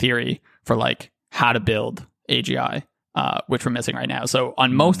actually have a theory for like how to build AGI, which we're missing right now. So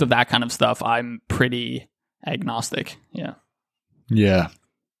on most of that kind of stuff, I'm pretty agnostic. Yeah. Yeah.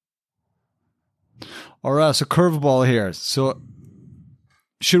 All right. So curveball here. So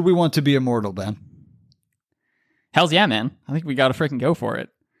should we want to be immortal, Ben? Hells yeah, man. I think we got to freaking go for it.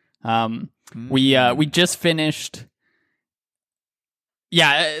 We just finished.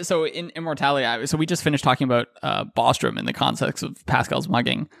 Yeah, so in immortality, so we just finished talking about Bostrom in the context of Pascal's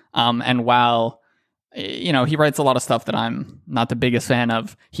mugging. And while, he writes a lot of stuff that I'm not the biggest fan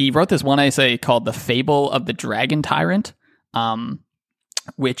of, he wrote this one essay called The Fable of the Dragon Tyrant,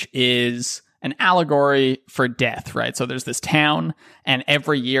 which is an allegory for death, right? So there's this town, and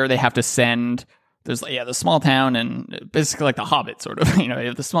every year they have to send... There's the small town, and basically like the Hobbit sort of, you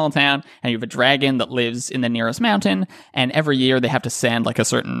have the small town and you have a dragon that lives in the nearest mountain. And every year they have to send like a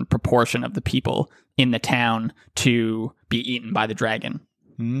certain proportion of the people in the town to be eaten by the dragon.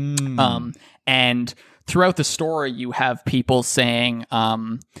 And throughout the story, you have people saying,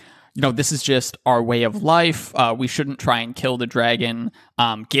 this is just our way of life. We shouldn't try and kill the dragon.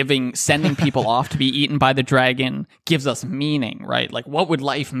 Sending people off to be eaten by the dragon gives us meaning, right? Like, what would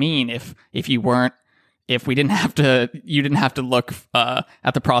life mean if we didn't have to, you didn't have to look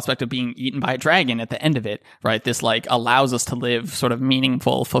at the prospect of being eaten by a dragon at the end of it, right? This like allows us to live sort of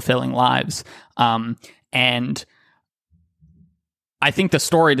meaningful, fulfilling lives. And I think the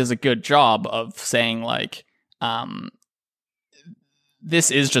story does a good job of saying like,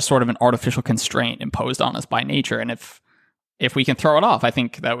 this is just sort of an artificial constraint imposed on us by nature, and if we can throw it off, I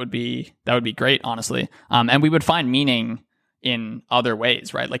think that would be great, honestly. And we would find meaning in other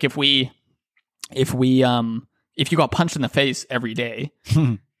ways, right? Like if you got punched in the face every day,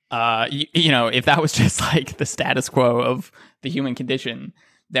 if that was just like the status quo of the human condition,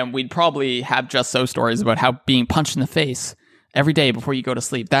 then we'd probably have just so stories about how being punched in the face every day before you go to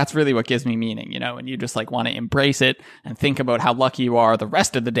sleep, that's really what gives me meaning, and you just like want to embrace it and think about how lucky you are the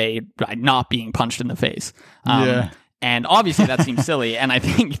rest of the day by not being punched in the face. And obviously that seems silly. And I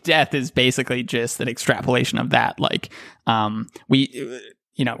think death is basically just an extrapolation of that. Like, I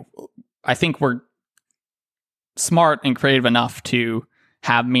think we're smart and creative enough to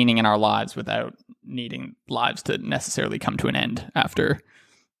have meaning in our lives without needing lives to necessarily come to an end after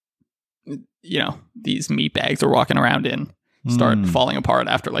these meat bags are walking around in start falling apart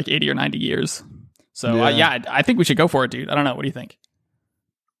after like 80 or 90 years. So I think we should go for it, dude. I don't know. What do you think?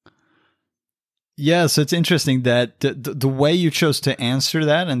 Yeah, so it's interesting that the way you chose to answer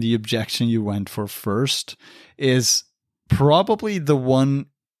that and the objection you went for first is probably the one,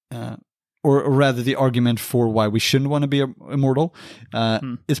 or rather the argument for why we shouldn't want to be immortal.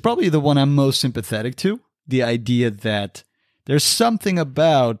 It's probably the one I'm most sympathetic to. The idea that there's something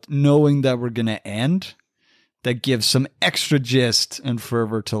about knowing that we're going to end that gives some extra gist and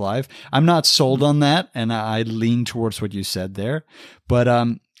fervor to life. I'm not sold on that, and I lean towards what you said there. But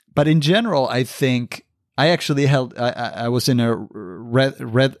in general, I think I actually I was in a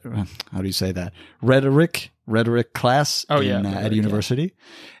how do you say that? Rhetoric class at university,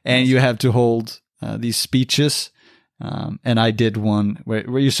 and you have to hold these speeches. And I did one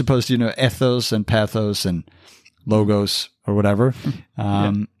where you're supposed to, ethos and pathos and logos or whatever.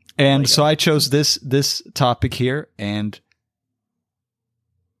 And so I chose this topic here. And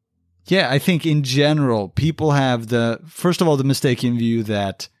yeah, I think in general, people have first of all, the mistaken view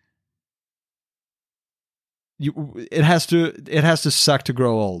that it has to suck to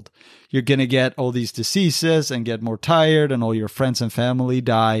grow old. You're going to get all these diseases and get more tired, and all your friends and family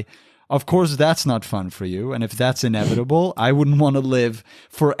die. Of course, that's not fun for you. And if that's inevitable, I wouldn't want to live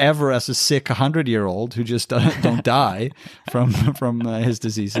forever as a sick 100-year-old who just don't die from his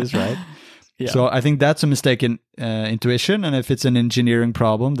diseases, right? Yeah. So I think that's a mistaken intuition. And if it's an engineering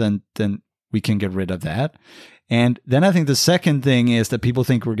problem, then we can get rid of that. And then I think the second thing is that people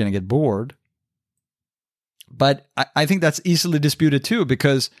think we're going to get bored. But I think that's easily disputed too,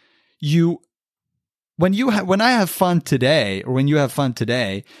 because when I have fun today, or when you have fun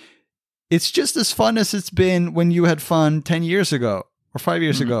today, it's just as fun as it's been when you had fun 10 years ago or 5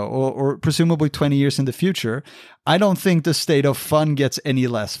 years ago, or presumably 20 years in the future. I don't think the state of fun gets any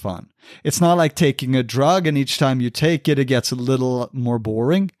less fun. It's not like taking a drug and each time you take it, it gets a little more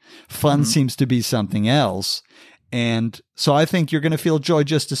boring. Fun seems to be something else. And so I think you're going to feel joy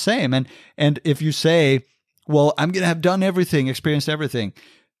just the same. And if you say, well, I'm going to have done everything, experienced everything.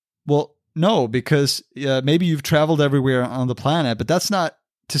 Well, no, because maybe you've traveled everywhere on the planet, but that's not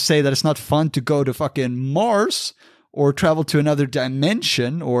to say that it's not fun to go to fucking Mars or travel to another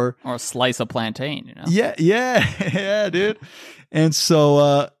dimension or slice a plantain, Yeah, dude. And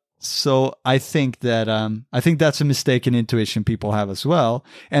so I think that that's a mistaken intuition people have as well.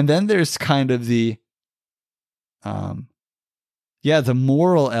 And then there's kind of the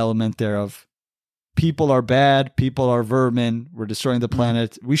moral element there of people are bad, people are vermin, we're destroying the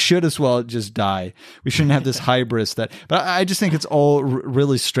planet. We should as well just die. We shouldn't have this hybris but I just think it's all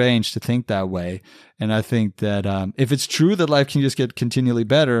really strange to think that way. And I think that if it's true that life can just get continually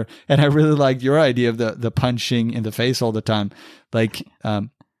better, and I really like your idea of the punching in the face all the time, like,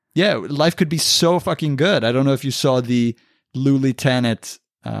 life could be so fucking good. I don't know if you saw the Luli Tanit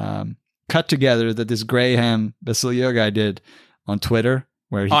cut together that this Graham Basilio guy did on Twitter.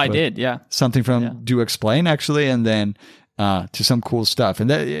 Where he I did, yeah. Something from Do Explain, actually, and then to some cool stuff. And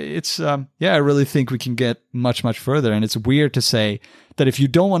it's, I really think we can get much, much further. And it's weird to say that if you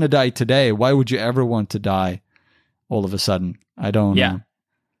don't want to die today, why would you ever want to die all of a sudden? I don't know.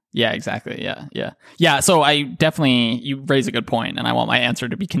 Yeah, exactly. Yeah. So you raise a good point, and I want my answer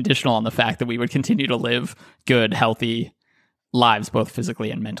to be conditional on the fact that we would continue to live good, healthy lives, both physically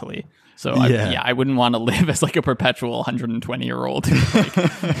and mentally. So I wouldn't want to live as like a perpetual 120-year-old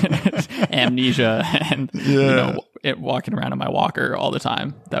like, amnesia and walking around in my walker all the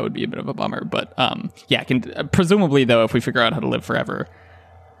time. That would be a bit of a bummer. But presumably though, if we figure out how to live forever,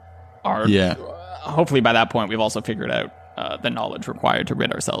 hopefully by that point we've also figured out the knowledge required to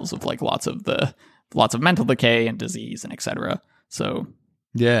rid ourselves of like lots of mental decay and disease and etc. So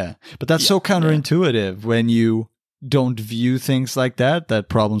but that's so counterintuitive when you don't view things like that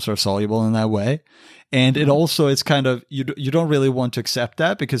problems are soluble in that way. And it also, it's kind of, you don't really want to accept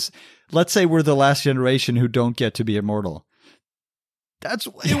that, because let's say we're the last generation who don't get to be immortal. That's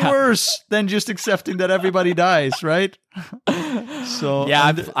way worse than just accepting that everybody dies, right? So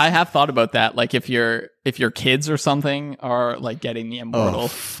I have thought about that. Like if your kids or something are like getting the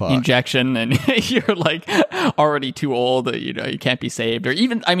immortal injection, and you're like already too old, you can't be saved. Or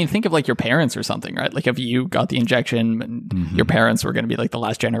even, I mean, think of like your parents or something, right? Like if you got the injection and your parents were going to be like the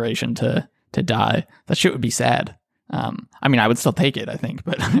last generation to die, that shit would be sad. I mean, I would still take it, I think,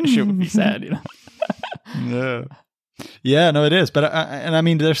 but shit would be sad, Yeah. Yeah, no, it is. But I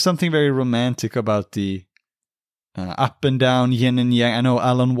mean, there's something very romantic about the up and down, yin and yang. I know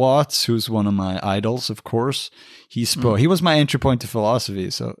Alan Watts, who's one of my idols, of course. He was my entry point to philosophy.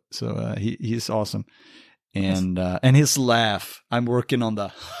 So he's awesome. And his laugh, I'm working on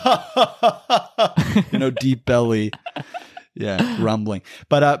the deep belly, rumbling.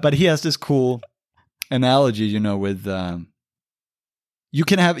 But he has this cool analogy, with you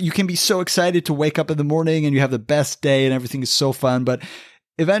can be so excited to wake up in the morning and you have the best day and everything is so fun, but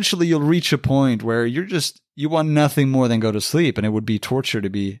eventually you'll reach a point where you want nothing more than go to sleep, and it would be torture to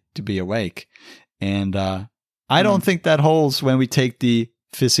be awake. And I don't think that holds when we take the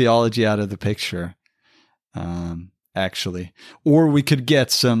physiology out of the picture. Actually, or we could get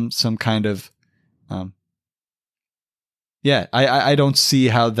some kind of, I don't see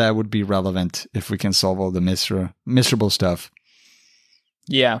how that would be relevant if we can solve all the miserable stuff.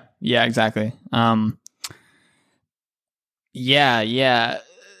 Yeah, exactly. There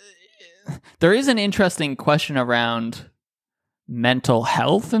is an interesting question around mental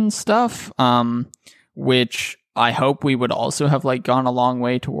health and stuff, which I hope we would also have gone a long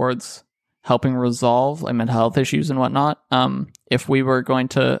way towards helping resolve mental health issues and whatnot, if we were going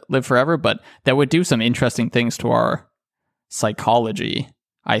to live forever. But that would do some interesting things to our psychology,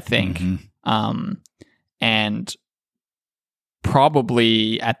 I think. Mm-hmm. And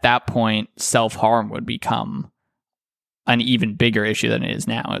probably at that point, self-harm would become an even bigger issue than it is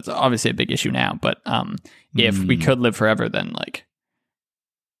now. It's obviously a big issue now, but if we could live forever, then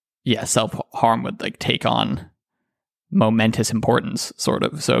self-harm would take on momentous importance, sort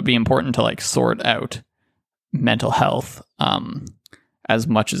of. So it'd be important to sort out mental health as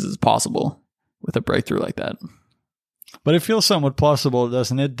much as is possible with a breakthrough like that. But it feels somewhat possible,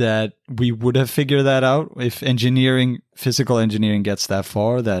 doesn't it, that we would have figured that out if physical engineering gets that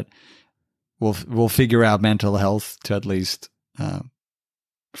far, that we'll figure out mental health to at least a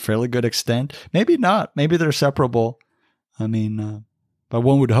fairly good extent. Maybe not. Maybe they're separable. I mean, but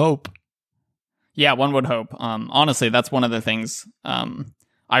one would hope. Yeah, one would hope. Honestly, that's one of the things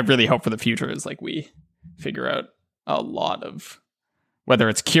I really hope for the future is we figure out a lot of, whether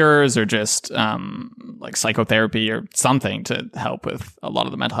it's cures or just psychotherapy or something to help with a lot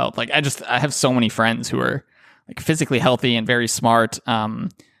of the mental health. I have so many friends who are physically healthy and very smart,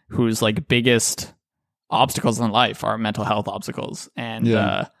 whose biggest obstacles in life are mental health obstacles.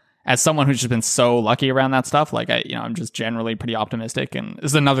 And as someone who's just been so lucky around that stuff, I'm just generally pretty optimistic. And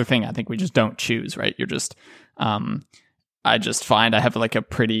this is another thing I think we just don't choose, right? You're just, I just find I have a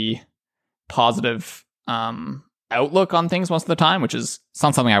pretty positive outlook on things most of the time, which is it's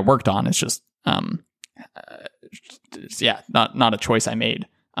not something I worked on. It's just, not a choice I made.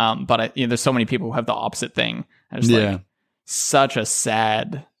 But there's so many people who have the opposite thing. I just such a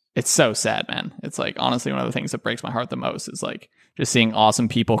sad. It's so sad, man. It's honestly one of the things that breaks my heart the most is just seeing awesome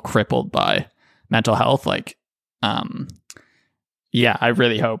people crippled by mental health. I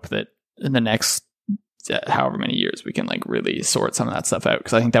really hope that in the next however many years we can really sort some of that stuff out,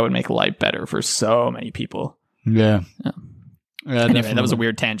 because I think that would make life better for so many people. Yeah. Anyway, definitely. That was a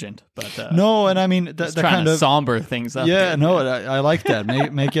weird tangent, but no, and I mean that kind of somber things up. Yeah, no, I like that.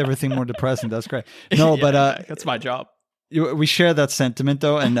 Make everything more depressing. That's great. No, but that's my job. We share that sentiment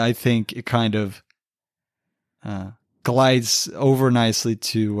though, and I think it kind of glides over nicely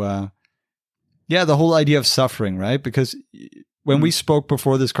to the whole idea of suffering, right? Because when we spoke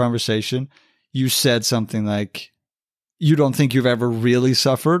before this conversation, you said something like you don't think you've ever really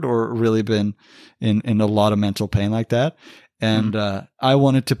suffered or really been in a lot of mental pain like that. And I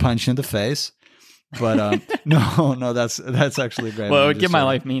wanted to punch you in the face, but no, that's actually great. Well, it would give my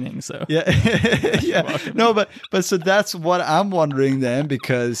life meaning. So yeah. No, but so that's what I'm wondering then,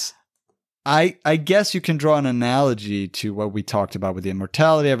 because I guess you can draw an analogy to what we talked about with the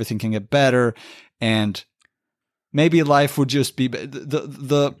immortality. Everything can get better, and maybe life would just be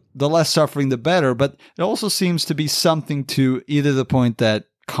the less suffering, the better. But it also seems to be something to either the point that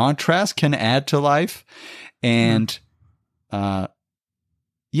contrast can add to life, and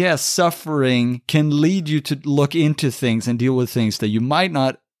suffering can lead you to look into things and deal with things that you might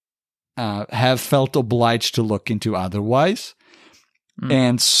not have felt obliged to look into otherwise.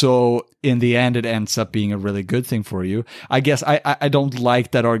 And so in the end, it ends up being a really good thing for you. I guess I don't like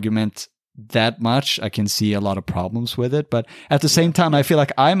that argument that much. I can see a lot of problems with it. But at the same time, I feel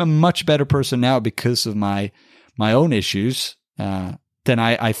like I'm a much better person now because of my own issues than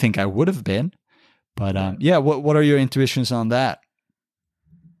I think I would have been. But what are your intuitions on that?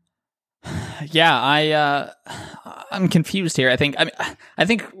 Yeah, I'm confused here. I think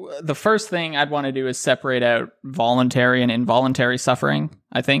the first thing I'd want to do is separate out voluntary and involuntary suffering.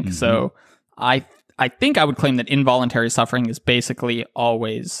 I think so. I think I would claim that involuntary suffering is basically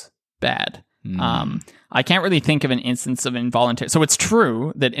always bad. I can't really think of an instance of involuntary. So it's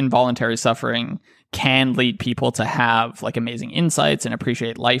true that involuntary suffering can lead people to have amazing insights and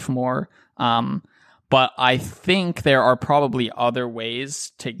appreciate life more. But I think there are probably other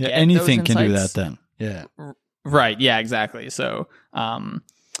ways to get anything those can do insights. that then. Yeah. Right. Yeah, exactly. So,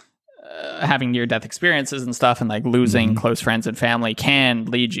 having near-death experiences and stuff and like losing close friends and family can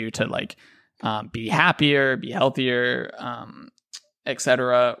lead you to like be happier, be healthier,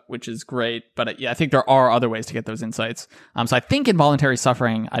 etc., which is great. But yeah, I think there are other ways to get those insights. So I think involuntary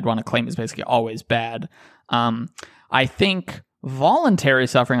suffering, I'd want to claim, is basically always bad. I think voluntary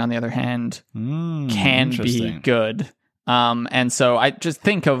suffering, on the other hand, can be good. And so I just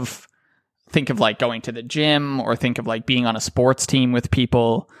think of like going to the gym, or think of like being on a sports team with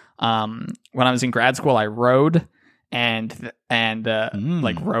people. When I was in grad school, I rowed and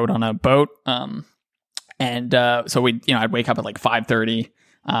like rowed on a boat. So I'd wake up at like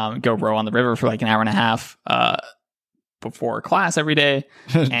 5:30, go row on the river for like an hour and a half, before class every day.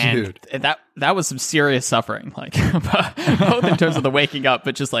 And that was some serious suffering, like both in terms of the waking up,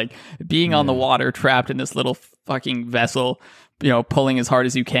 but just like being on the water, trapped in this little fucking vessel, pulling as hard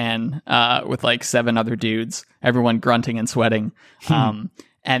as you can, with like 7 other dudes, everyone grunting and sweating.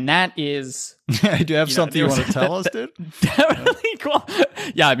 And that is... Do you have something you want to tell us, dude? Definitely cool.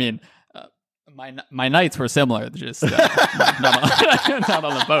 Yeah, I mean, my nights were similar, just not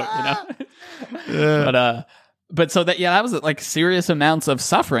on the boat, Yeah. But so that was like serious amounts of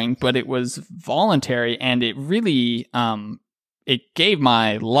suffering, but it was voluntary, and it really it gave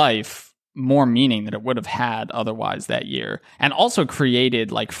my life more meaning than it would have had otherwise that year, and also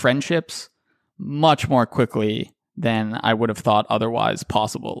created like friendships much more quickly than I would have thought otherwise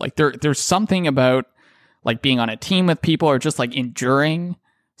possible. Like there's something about like being on a team with people, or just like enduring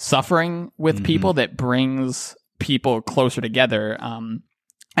suffering with people, that brings people closer together.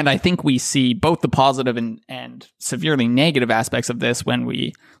 And I think we see both the positive and severely negative aspects of this when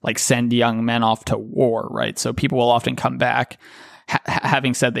we like send young men off to war, right? So people will often come back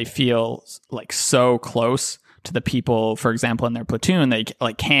having said they feel like so close to the people, for example, in their platoon, they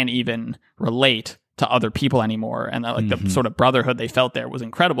like can't even relate to other people anymore. And like the sort of brotherhood they felt there was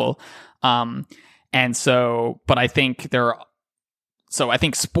incredible. And so, but I think I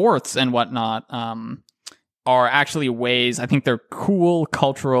think sports and whatnot, are actually ways, I think they're cool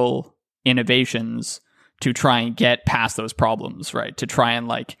cultural innovations to try and get past those problems, right? To try and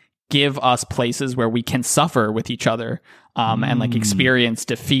like give us places where we can suffer with each other, and like experience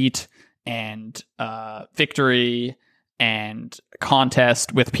defeat and victory and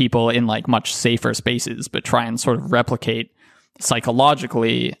contest with people in like much safer spaces, but try and sort of replicate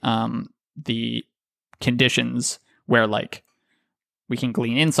psychologically the conditions where like we can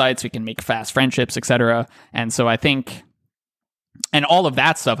glean insights, we can make fast friendships, etc. And so I think, and all of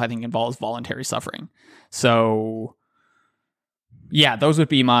that stuff I think involves voluntary suffering. So yeah, those would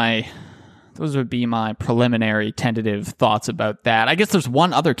be my preliminary tentative thoughts about that. I guess there's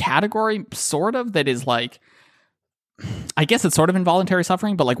one other category sort of that is like, I guess it's sort of involuntary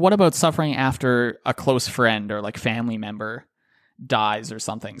suffering, but like what about suffering after a close friend or like family member dies or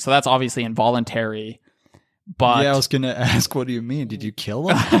something? So that's obviously involuntary. But yeah, I was going to ask, what do you mean? Did you kill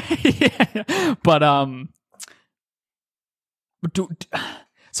him? Yeah, but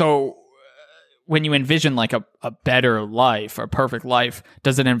so when you envision like a better life or perfect life,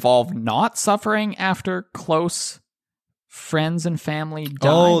 does it involve not suffering after close friends and family die?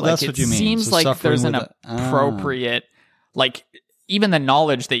 Oh, like, that's what you mean. Seems so like there's an appropriate, like even the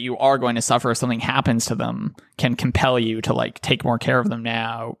knowledge that you are going to suffer if something happens to them can compel you to like take more care of them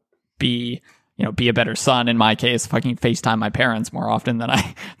now, be a better son. In my case, fucking FaceTime my parents more often than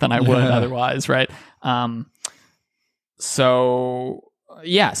I would otherwise, right? So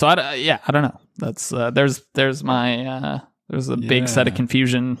I don't know. That's there's a big set of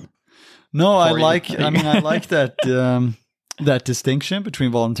confusion. No, I like that that distinction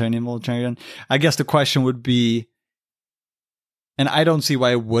between voluntary and involuntary. And I guess the question would be, and I don't see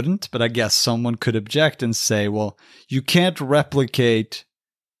why it wouldn't, but I guess someone could object and say, well, you can't replicate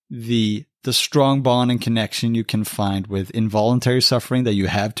the strong bond and connection you can find with involuntary suffering that you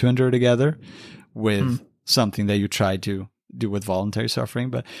have to endure together with something that you try to do with voluntary suffering.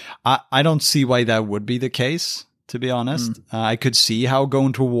 But I don't see why that would be the case, to be honest. I could see how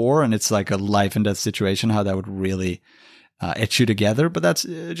going to war, and it's like a life and death situation, how that would really etch you together. But that's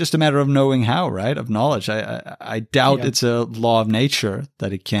just a matter of knowing how, right? Of knowledge. I doubt it's a law of nature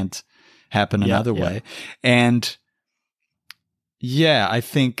that it can't happen another way. And yeah, I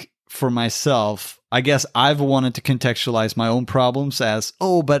think for myself, I guess I've wanted to contextualize my own problems as,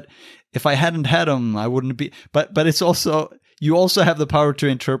 but if I hadn't had them, I wouldn't be. But it's also, you also have the power to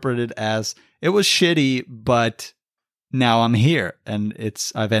interpret it as, it was shitty, but now I'm here and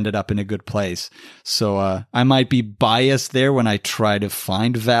I've ended up in a good place. So I might be biased there when I try to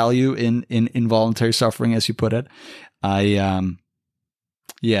find value in involuntary suffering, as you put it. I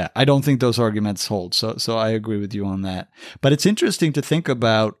don't think those arguments hold. So I agree with you on that. But it's interesting to think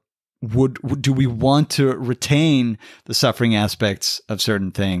about, do we want to retain the suffering aspects of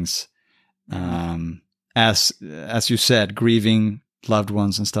certain things? As you said, grieving loved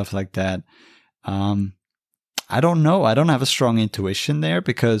ones and stuff like that. I don't know. I don't have a strong intuition there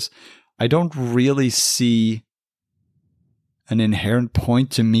because I don't really see an inherent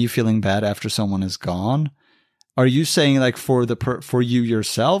point to me feeling bad after someone is gone. Are you saying like for you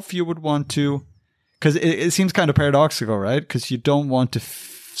yourself, you would want to? Because it seems kind of paradoxical, right? Because you don't want to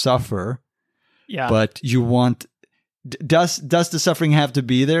suffer, but you want. Does the suffering have to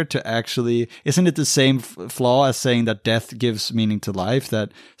be there to actually? Isn't it the same flaw as saying that death gives meaning to life?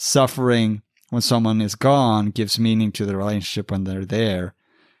 That suffering when someone is gone gives meaning to the relationship when they're there.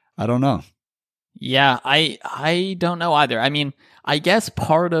 I don't know. Yeah, I don't know either. I mean, I guess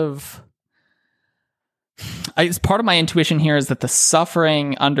part of my intuition here is that the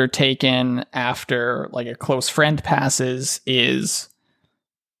suffering undertaken after like a close friend passes is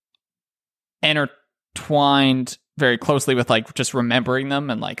intertwined very closely with like just remembering them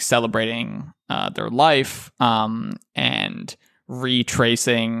and like celebrating their life and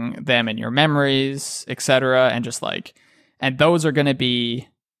retracing them in your memories, etc. And just like, and those are going to be,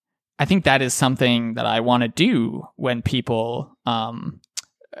 I think that is something that I want to do when people,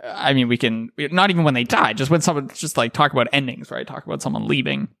 I mean, we can, not even when they die, just when someone, just like talk about endings, right? Talk about someone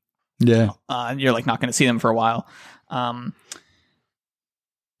leaving. Yeah. And you're like not going to see them for a while. And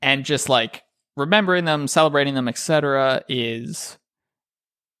just like remembering them, celebrating them, etc. is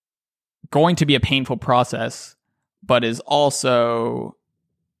going to be a painful process, but is also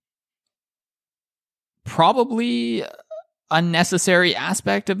probably a necessary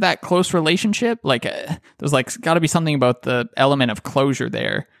aspect of that close relationship. Like there's like got to be something about the element of closure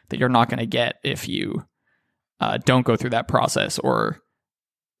there that you're not going to get if you don't go through that process or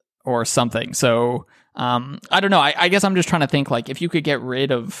something. So I don't know. I guess I'm just trying to think like if you could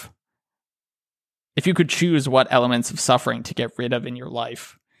choose what elements of suffering to get rid of in your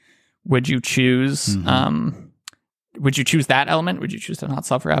life, would you choose would you choose that element? Would you choose to not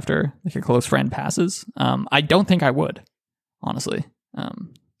suffer after like a close friend passes? I don't think I would, honestly.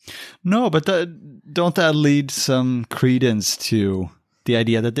 No, but don't that lead some credence to the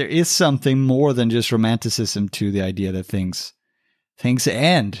idea that there is something more than just romanticism to the idea that things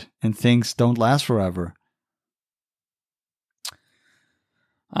end and things don't last forever?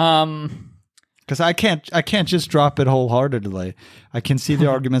 Because I can't just drop it wholeheartedly. I can see the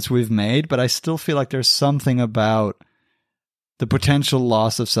arguments we've made, but I still feel like there's something about the potential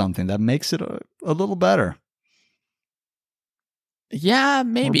loss of something that makes it a little better. Yeah,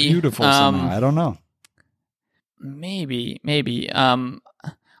 maybe. Or beautiful somehow. I don't know. Maybe.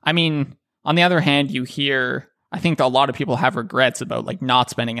 I mean, on the other hand, you hear, I think a lot of people have regrets about like not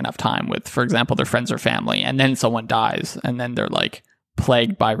spending enough time with, for example, their friends or family, and then someone dies, and then they're like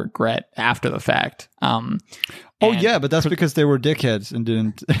plagued by regret after the fact. Yeah, but that's because they were dickheads and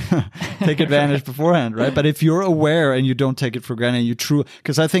didn't take advantage beforehand, right? But if you're aware and you don't take it for granted,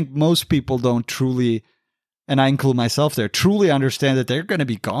 because I think most people don't truly, and I include myself there, truly understand that they're going to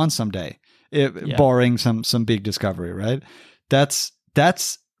be gone someday, barring some big discovery, right? That's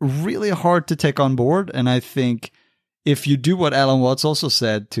really hard to take on board, and I think if you do what Alan Watts also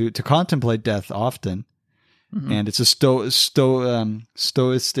said, to contemplate death often. Mm-hmm. And it's a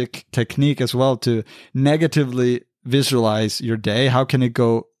stoicistic technique as well to negatively visualize your day. How can it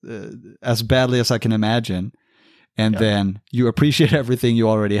go as badly as I can imagine? And then you appreciate everything you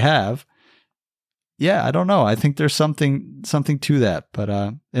already have. Yeah, I don't know. I think there's something to that, but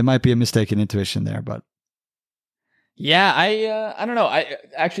it might be a mistaken intuition there. But yeah, I don't know. I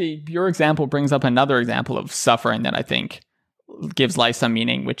actually, your example brings up another example of suffering that I think gives life some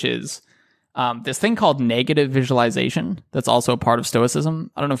meaning, which is this thing called negative visualization. That's also a part of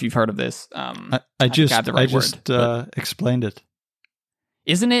Stoicism. I don't know if you've heard of this. I just explained it.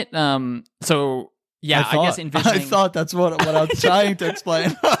 Isn't it? So yeah, I guess envisioning. I thought that's what I was trying to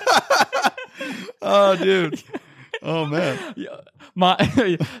explain. Oh, dude. Oh man.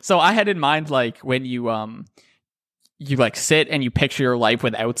 So I had in mind like when you like sit and you picture your life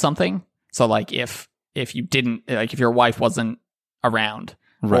without something. So like if you didn't, like if your wife wasn't around.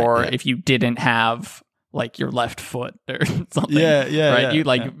 Right, or if you didn't have like your left foot or something. Right. You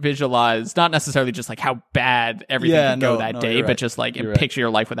visualize not necessarily just like how bad everything could go that day, but just like picture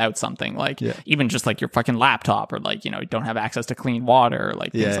your life without something, like even just like your fucking laptop, or like, you know, you don't have access to clean water, or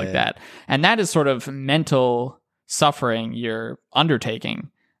like things like that. And that is sort of mental suffering you're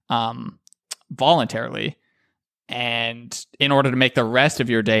undertaking voluntarily, and in order to make the rest of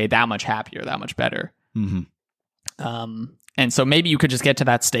your day that much happier, that much better. And so maybe you could just get to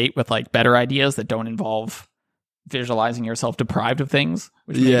that state with like better ideas that don't involve visualizing yourself deprived of things,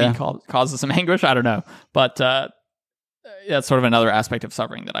 which maybe causes some anguish. I don't know. But that's sort of another aspect of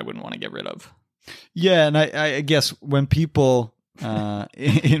suffering that I wouldn't want to get rid of. Yeah, and I guess when people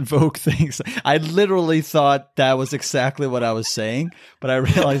invoke things, I literally thought that was exactly what I was saying, but I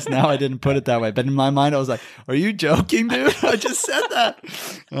realized now I didn't put it that way. But in my mind, I was like, "Are you joking, dude? I just said that."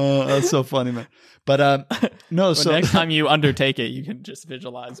 That's so funny, man. But no. So next time you undertake it, you can just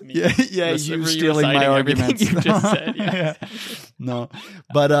visualize me. Yeah, you stealing my arguments. You just said, yeah. No,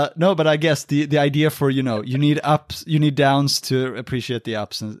 but I guess the idea for you need ups, you need downs to appreciate the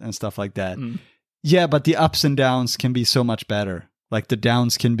ups and stuff like that. Yeah, but the ups and downs can be so much better. Like the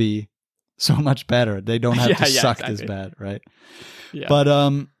downs can be so much better. They don't have to suck as bad, right? Yeah.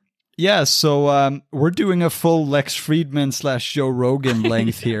 But yeah, so we're doing a full Lex Friedman / Joe Rogan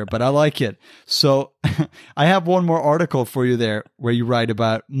length here, but I like it. So I have one more article for you there where you write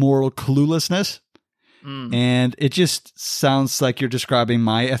about moral cluelessness. And it just sounds like you're describing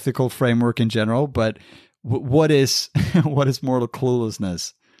my ethical framework in general, but what is moral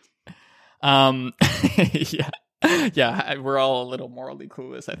cluelessness? Yeah, we're all a little morally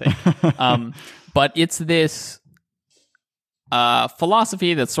clueless, I think. But it's this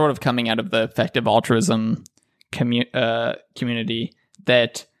philosophy that's sort of coming out of the effective altruism community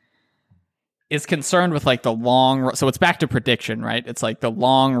that is concerned with like the long. So it's back to prediction, right? It's like the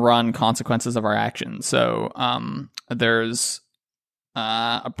long run consequences of our actions. So there's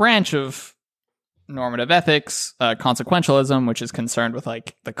a branch of normative ethics, consequentialism, which is concerned with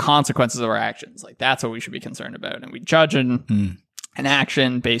like the consequences of our actions. Like that's what we should be concerned about, and we judge an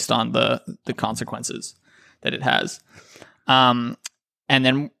action based on the consequences that it has. And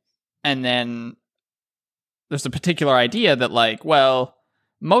then there's a particular idea that like, well,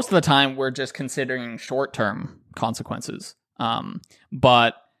 most of the time we're just considering short-term consequences.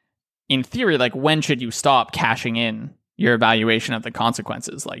 But in theory, like when should you stop cashing in your evaluation of the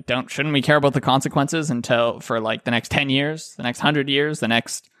consequences? Like, shouldn't we care about the consequences for like the next 10 years, the next 100 years, the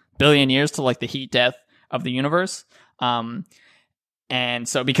next billion years to like the heat death of the universe? And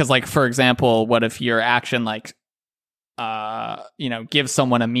so, because like, for example, what if your action like, gives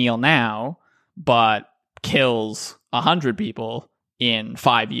someone a meal now, but kills 100 people in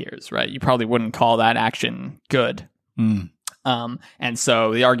 5 years, right? You probably wouldn't call that action good. And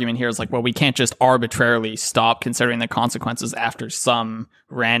so the argument here is like, well, we can't just arbitrarily stop considering the consequences after some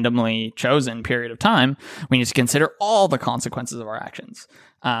randomly chosen period of time. We need to consider all the consequences of our actions.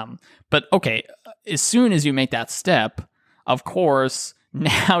 But okay, as soon as you make that step, of course,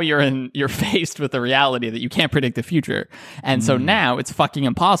 now you're faced with the reality that you can't predict the future. And so now it's fucking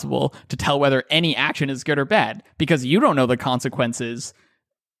impossible to tell whether any action is good or bad because you don't know the consequences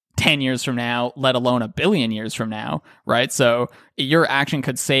 10 years from now, let alone a billion years from now, right? So your action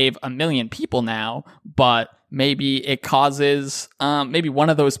could save 1 million people now, but maybe it causes, maybe one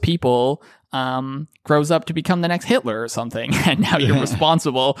of those people grows up to become the next Hitler or something. And now you're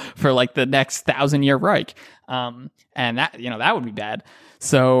responsible for like the next 1,000-year Reich. And that, that would be bad.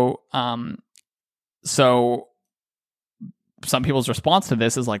 So some people's response to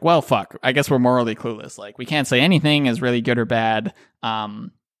this is like, well, fuck, I guess we're morally clueless. Like we can't say anything is really good or bad.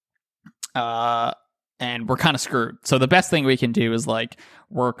 And we're kind of screwed. So the best thing we can do is like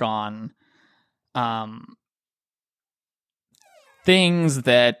work on things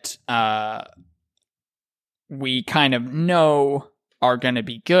that we kind of know are going to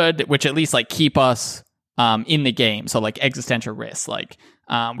be good, which at least like keep us in the game. So like existential risks, like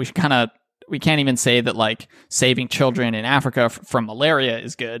we can't even say that like saving children in Africa from malaria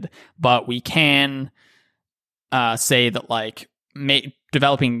is good, but we can say that like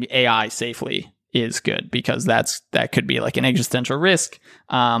developing AI safely is good because that could be like an existential risk.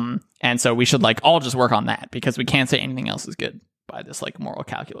 And so we should like all just work on that because we can't say anything else is good by this like moral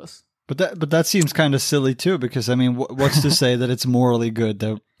calculus. But that seems kind of silly too, because I mean, what's to say that it's morally good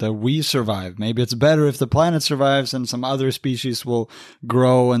that we survive? Maybe it's better if the planet survives and some other species will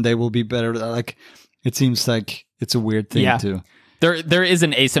grow and they will be better. Like it seems like it's a weird thing too. There is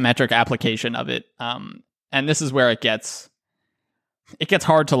an asymmetric application of it, and this is where it gets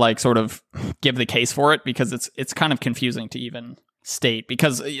hard to like sort of give the case for it because it's kind of confusing to even state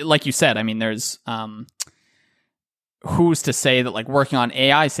because, like you said, I mean, there's who's to say that like working on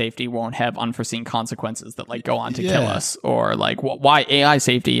AI safety won't have unforeseen consequences that like go on to kill us, or like why AI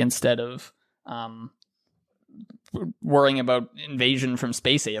safety instead of worrying about invasion from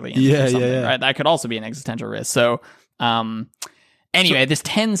space aliens Yeah, or something, yeah. right? That could also be an existential risk. So, anyway, this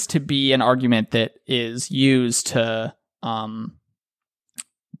tends to be an argument that is used to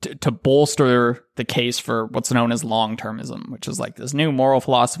bolster the case for what's known as long-termism, which is like this new moral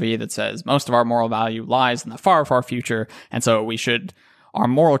philosophy that says most of our moral value lies in the far, far future, and so our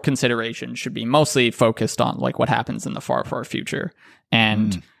moral consideration should be mostly focused on like what happens in the far, far future.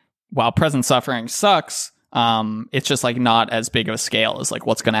 And while present suffering sucks, it's just like not as big of a scale as like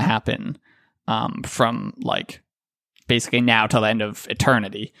what's going to happen from like basically now till the end of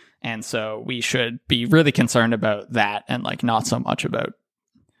eternity. And so we should be really concerned about that and like not so much about,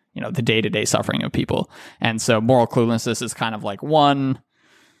 you know, the day-to-day suffering of people. And so moral cluelessness is kind of like one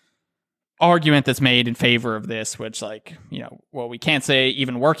argument that's made in favor of this, which like, you know, well, we can't say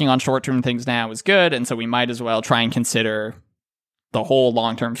even working on short-term things now is good, and so we might as well try and consider the whole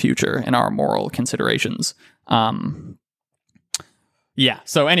long-term future in our moral considerations.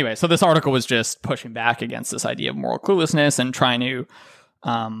 So anyway, so this article was just pushing back against this idea of moral cluelessness and trying to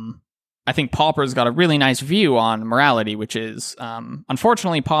I think Popper's got a really nice view on morality, which is,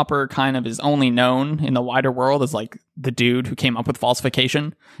 unfortunately, Popper kind of is only known in the wider world as like the dude who came up with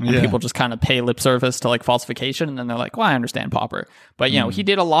falsification, and people just kind of pay lip service to like falsification, and then they're like, well, I understand Popper. But, you know, he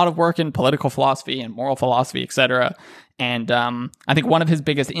did a lot of work in political philosophy and moral philosophy, etc. And I think one of his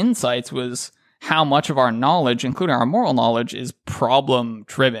biggest insights was how much of our knowledge, including our moral knowledge, is problem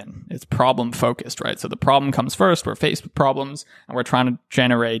driven. It's problem focused, right? So the problem comes first. We're faced with problems and we're trying to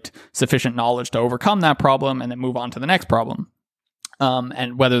generate sufficient knowledge to overcome that problem and then move on to the next problem.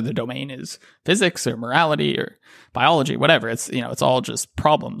 And whether the domain is physics or morality or biology, whatever, it's, you know, it's all just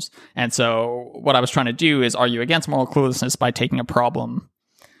problems. And so what I was trying to do is argue against moral cluelessness by taking a problem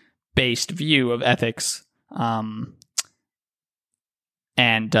based view of ethics,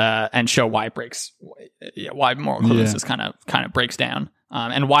 and show why it breaks, why moral cluelessness kind of breaks down,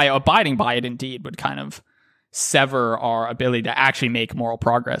 and why abiding by it indeed would kind of sever our ability to actually make moral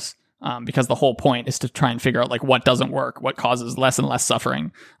progress, because the whole point is to try and figure out like what doesn't work, what causes less and less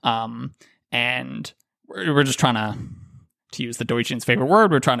suffering, and we're just trying to use the Deutschian's favorite word,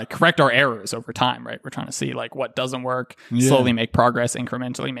 we're trying to correct our errors over time, right? We're trying to see like what doesn't work, slowly make progress,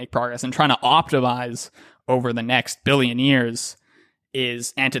 incrementally make progress, and trying to optimize over the next billion years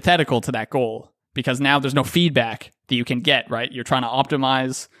is antithetical to that goal, because now there's no feedback that you can get, right? You're trying to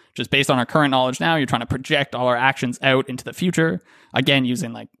optimize just based on our current knowledge now. You're trying to project all our actions out into the future, again,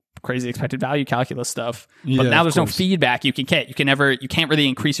 using like crazy expected value calculus stuff. But now there's no feedback you can get. You can't really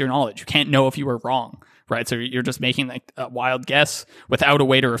increase your knowledge. You can't know if you were wrong, right? So you're just making like a wild guess without a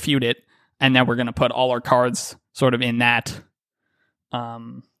way to refute it. And then we're going to put all our cards sort of in that,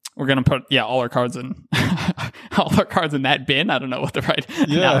 we're going to put, all our cards in that bin. I don't know what the right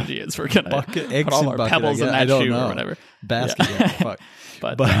analogy is. We're going to put all our pebbles in that shoe or whatever. Basket, fuck.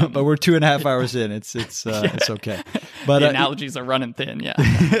 But we're 2.5 hours in. It's okay. But the analogies are running thin,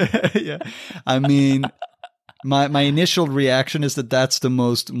 yeah. I mean, my initial reaction is that that's the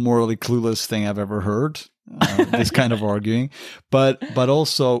most morally clueless thing I've ever heard, this kind of arguing. But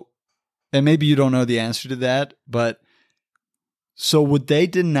also, and maybe you don't know the answer to that, but so would they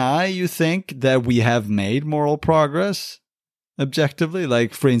deny, you think, that we have made moral progress objectively?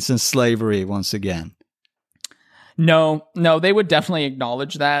 Like, for instance, slavery, once again. No, they would definitely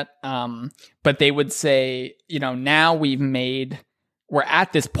acknowledge that. But they would say, you know, now we're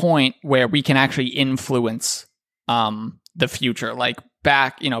at this point where we can actually influence the future. Like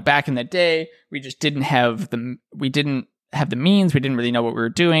back in the day, we just didn't have the means. We didn't really know what we were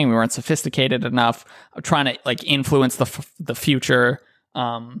doing. We weren't sophisticated enough. Trying to like influence the future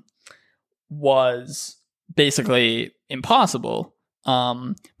was basically impossible.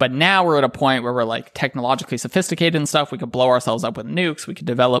 But now we're at a point where we're like technologically sophisticated and stuff. We could blow ourselves up with nukes. We could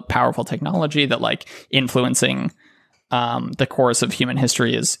develop powerful technology that like influencing the course of human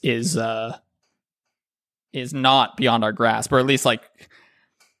history is not beyond our grasp, or at least like,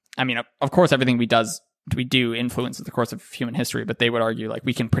 I mean, of course, everything we do influences the course of human history, but they would argue like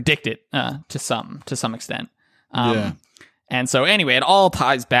we can predict it to some extent. And so anyway, it all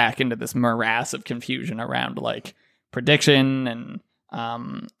ties back into this morass of confusion around like prediction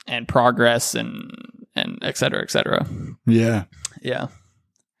and progress and et cetera, et cetera. Yeah.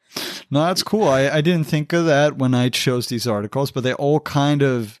 No, that's cool. I didn't think of that when I chose these articles, but they all kind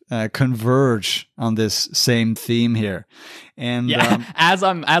of converge on this same theme here. And as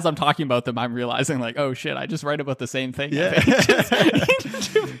I'm talking about them, I'm realizing like, oh shit, I just write about the same thing. Yeah,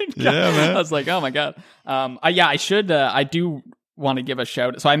 man. I was like, oh my god. I should. I do want to give a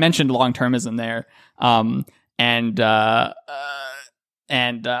shout. So I mentioned long-termism there, and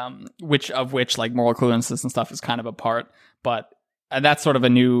which like moral equivalences and stuff is kind of a part, but that's sort of a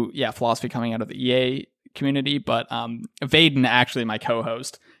new philosophy coming out of the EA community. But Vaden, actually my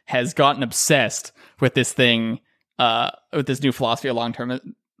co-host, has gotten obsessed with this thing, with this new philosophy of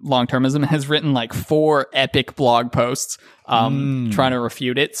long-termism, has written like 4 epic blog posts trying to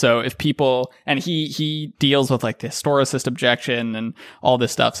refute it. So if people, and he deals with like the historicist objection and all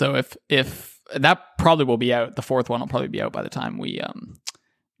this stuff. So if that probably will be out, the 4th one will probably be out by the time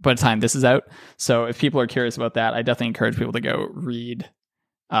this is out. So if people are curious about that, I definitely encourage people to go read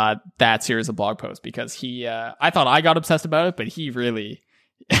that series of blog posts, because I thought I got obsessed about it, but he really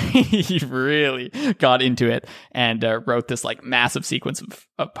got into it and wrote this like massive sequence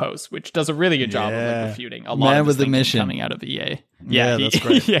of posts, which does a really good job of like refuting a lot of this thinking coming out of EA. Yeah, that's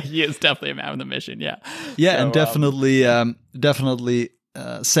great. Yeah, he is definitely a man with a mission. Yeah, and definitely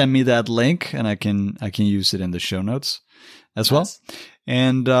send me that link, and I can use it in the show notes as well.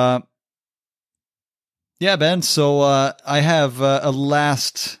 And Ben. So I have a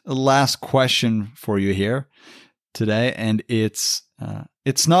last question for you here today, and it's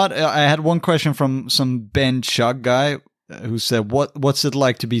not. I had one question from some Ben Chug guy who said, "What's it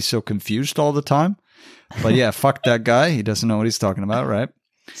like to be so confused all the time?" But yeah, fuck that guy. He doesn't know what he's talking about, right?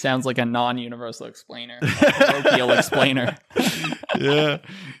 Sounds like a non-universal explainer, a parochial explainer. yeah,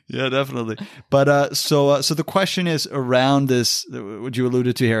 definitely. But so the question is around this, what you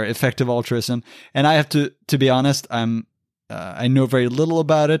alluded to here, effective altruism. And I have to be honest, I know very little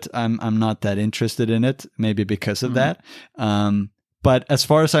about it. I'm not that interested in it, maybe because of that. But as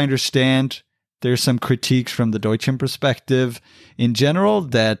far as I understand, there's some critiques from the Deutschen perspective in general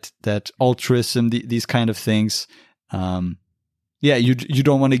that altruism, these kind of things, you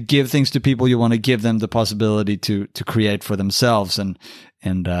don't want to give things to people. You want to give them the possibility to create for themselves. You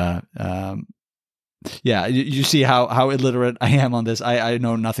see how illiterate I am on this. I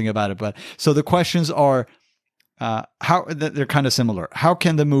know nothing about it. But so the questions are, how they're kind of similar. How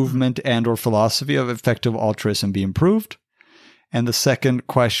can the movement and or philosophy of effective altruism be improved? And the second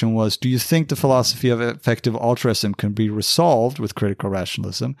question was, do you think the philosophy of effective altruism can be resolved with critical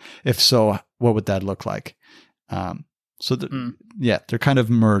rationalism? If so, what would that look like? They're kind of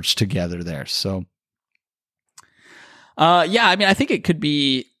merged together there. So, I mean, I think it could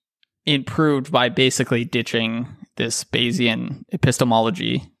be improved by basically ditching this Bayesian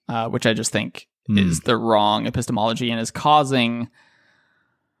epistemology, which I just think is the wrong epistemology and is causing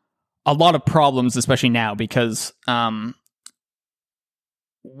a lot of problems, especially now, because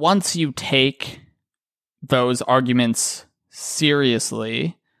once you take those arguments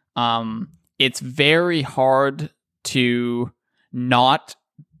seriously, it's very hard to not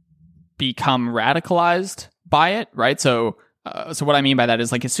become radicalized by it, right? So what I mean by that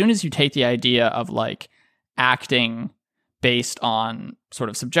is, like, as soon as you take the idea of like acting based on sort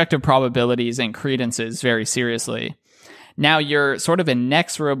of subjective probabilities and credences very seriously, now you're sort of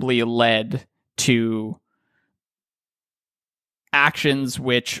inexorably led to actions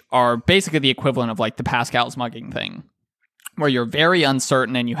which are basically the equivalent of like the Pascal's mugging thing, where you're very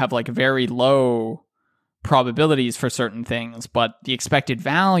uncertain and you have like very low probabilities for certain things, but the expected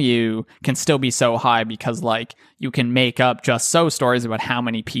value can still be so high because like you can make up just so stories about how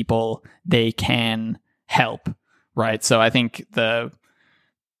many people they can help, right? So I think the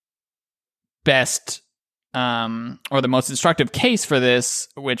best or the most instructive case for this,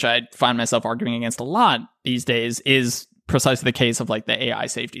 which I find myself arguing against a lot these days, is precisely the case of like the AI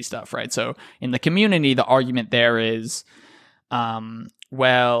safety stuff, right? So in the community, the argument there is,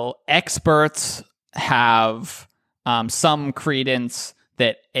 experts have some credence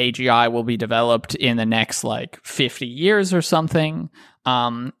that AGI will be developed in the next like 50 years or something.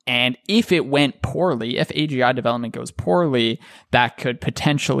 And if it went poorly, if AGI development goes poorly, that could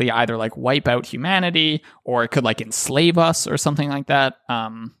potentially either like wipe out humanity, or it could like enslave us or something like that.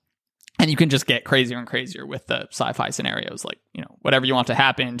 And you can just get crazier and crazier with the sci-fi scenarios, like, you know, whatever you want to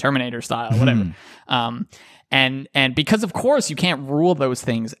happen, Terminator style, whatever. And because of course you can't rule those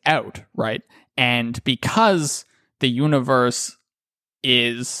things out, right? And because the universe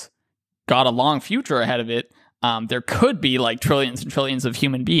is got a long future ahead of it, there could be like trillions and trillions of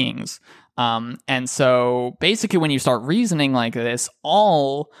human beings. And so basically when you start reasoning like this,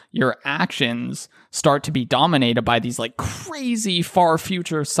 all your actions start to be dominated by these like crazy far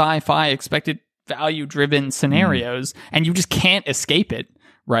future sci-fi expected value driven scenarios, and you just can't escape it,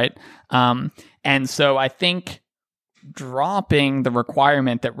 right? And so I think dropping the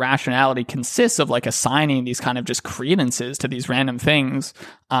requirement that rationality consists of like assigning these kind of just credences to these random things,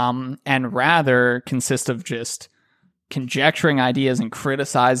 and rather consists of just conjecturing ideas and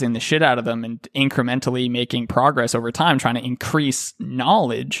criticizing the shit out of them and incrementally making progress over time, trying to increase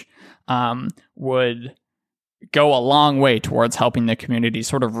knowledge, would go a long way towards helping the community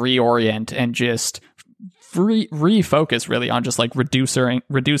sort of reorient and just refocus really on just like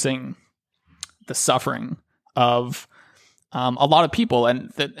reducing the suffering of a lot of people,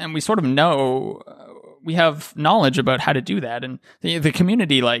 and we sort of know we have knowledge about how to do that, and the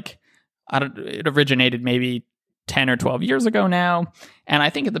community, like, it originated maybe 10 or 12 years ago now, and I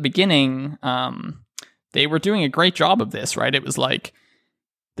think at the beginning they were doing a great job of this, right? It was like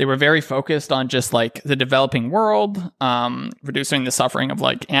they were very focused on just like the developing world, reducing the suffering of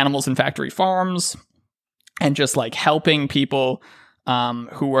like animals in factory farms, and just like helping people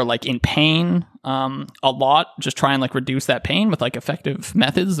who were like in pain a lot, just try and like reduce that pain with like effective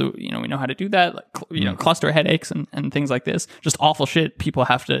methods. We know how to do that, like, cluster headaches and things like this, just awful shit people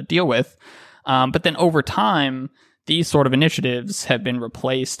have to deal with. But then over time, these sort of initiatives have been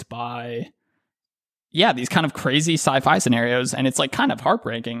replaced by, these kind of crazy sci-fi scenarios. And it's like kind of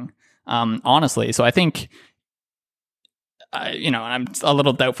heartbreaking, honestly. So I think, and I'm a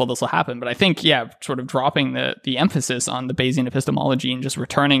little doubtful this will happen, but I think, sort of dropping the emphasis on the Bayesian epistemology and just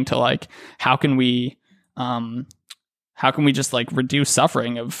returning to like, how can we just like reduce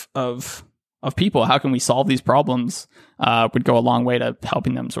suffering of people? How can we solve these problems? Would go a long way to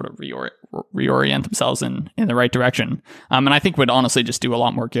helping them sort of reorient themselves in the right direction. And I think would honestly just do a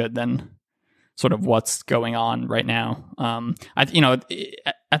lot more good than sort of what's going on right now.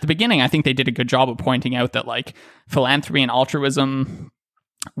 At the beginning, I think they did a good job of pointing out that like philanthropy and altruism,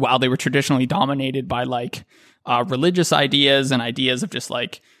 while they were traditionally dominated by like religious ideas and ideas of just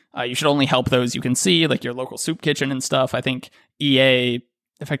like you should only help those you can see, like your local soup kitchen and stuff, I think EA,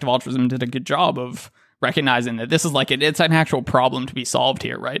 effective altruism, did a good job of recognizing that this is like it's an actual problem to be solved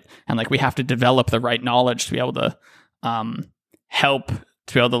here, right? And like we have to develop the right knowledge to be able to help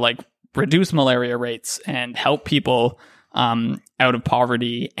to be able to like reduce malaria rates and help people out of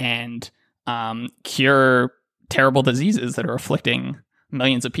poverty and cure terrible diseases that are afflicting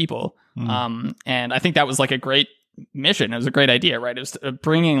millions of people. And I think that was like a great mission. It was a great idea, right? It was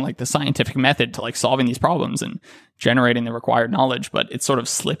bringing like the scientific method to like solving these problems and generating the required knowledge, but it sort of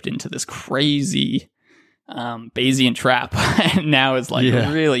slipped into this crazy Bayesian trap and now is like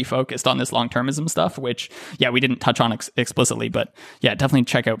really focused on this long-termism stuff, which we didn't touch on explicitly, but definitely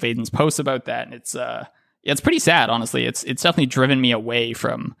check out Vaden's posts about that. And it's pretty sad, honestly. It's definitely driven me away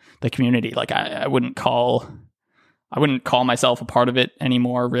from the community. Like I wouldn't call myself a part of it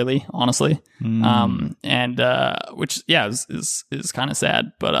anymore, really, honestly. Which is kind of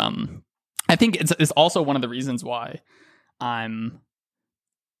sad, but I think it's also one of the reasons why I'm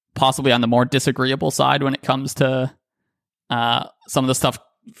possibly on the more disagreeable side when it comes to some of the stuff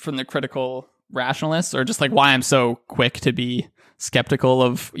from the critical rationalists, or just like why I'm so quick to be skeptical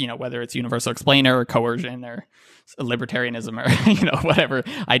of, whether it's universal explainer or coercion or libertarianism or, whatever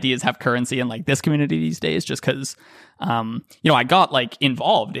ideas have currency in like this community these days, just because, I got like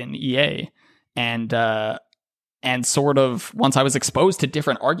involved in EA and sort of once I was exposed to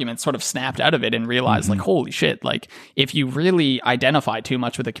different arguments, sort of snapped out of it and realized like, holy shit, like if you really identify too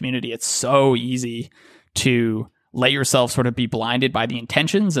much with the community, it's so easy to let yourself sort of be blinded by the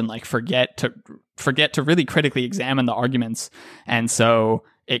intentions and like forget to really critically examine the arguments. And so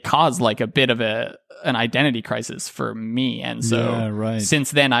it caused like a bit of an identity crisis for me. And so since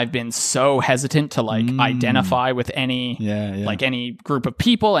then I've been so hesitant to like identify with any like any group of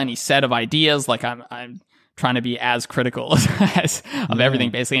people, any set of ideas. Like I'm trying to be as critical of everything,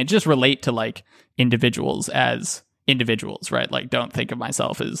 basically, and just relate to like individuals as individuals, right? Like don't think of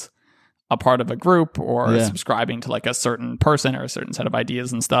myself as a part of a group or subscribing to like a certain person or a certain set of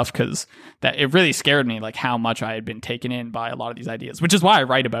ideas and stuff, because that it really scared me like how much I had been taken in by a lot of these ideas, which is why I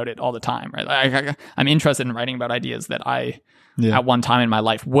write about it all the time, right? I'm interested in writing about ideas that I at one time in my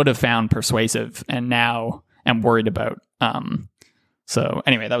life would have found persuasive and now am worried about. So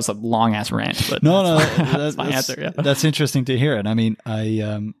anyway, that was a long ass rant, but that's my answer. Yeah. That's interesting to hear. And I mean,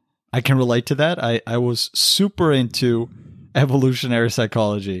 I can relate to that. I was super into evolutionary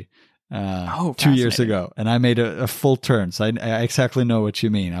psychology 2 years ago, and I made a full turn. So I exactly know what you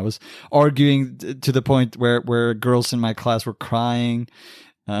mean. I was arguing to the point where girls in my class were crying.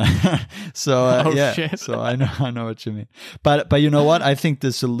 Shit. So I know what you mean. But you know what? I think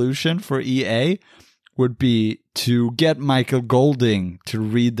the solution for EA would be to get Michael Golding to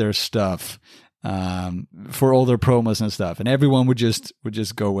read their stuff for all their promos and stuff, and everyone would just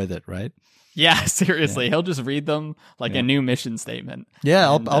go with it, right? Yeah, seriously, he'll just read them like a new mission statement. Yeah,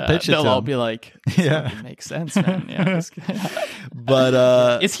 I'll pitch it. They'll to all him. be like, "It makes sense, man." Yeah,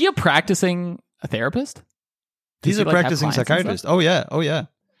 but is he a practicing therapist? He's a practicing psychiatrist. Oh yeah.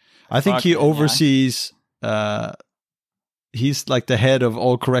 I think he oversees. He's like the head of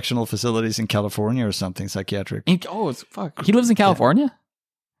all correctional facilities in California or something psychiatric. He lives in California. Yeah.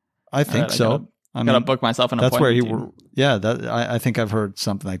 I think so. I gotta book myself an appointment. That's where I think I've heard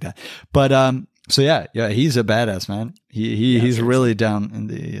something like that. But so yeah, he's a badass, man. He's really down in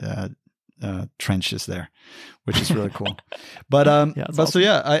the trenches there, which is really cool. But awesome. So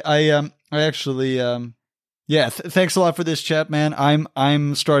yeah, I actually thanks a lot for this chat, man.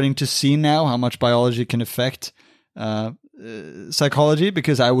 I'm starting to see now how much biology can affect psychology,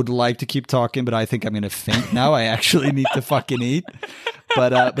 because I would like to keep talking, but I think I'm going to faint now. I actually need to fucking eat.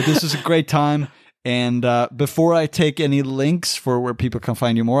 But this is a great time. And before I take any links for where people can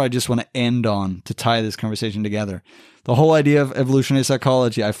find you more, I just want to end on to tie this conversation together. The whole idea of evolutionary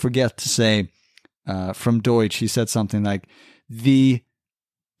psychology, I forget to say from Deutsch, he said something like the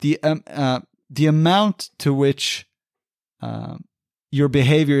amount to which your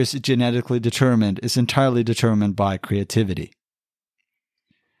behavior is genetically determined is entirely determined by creativity.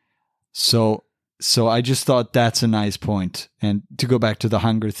 So I just thought that's a nice point. And to go back to the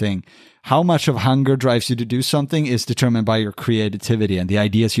hunger thing, how much of hunger drives you to do something is determined by your creativity and the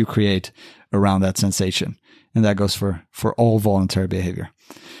ideas you create around that sensation. And that goes for all voluntary behavior.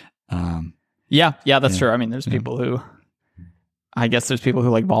 That's true. I mean, there's people who, I guess there's people who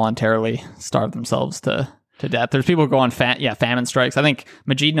like voluntarily starve themselves to death. There's people who go on famine strikes. I think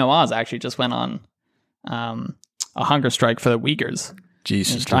Majid Nawaz actually just went on a hunger strike for the Uyghurs in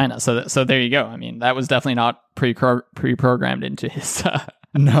China. So there you go. I mean, that was definitely not pre-programmed into his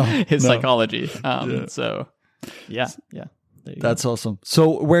psychology. So yeah. That's awesome.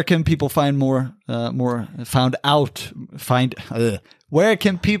 So where can people find where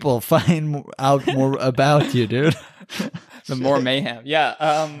can people find out more about you, dude? The more mayhem.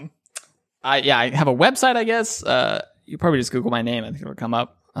 I have a website, I guess. You probably just Google my name. I think it'll come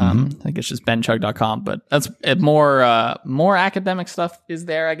up. I think it's just benchug.com, but that's more academic stuff is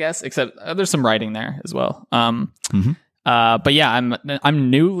there, I guess, except there's some writing there as well. But yeah, I'm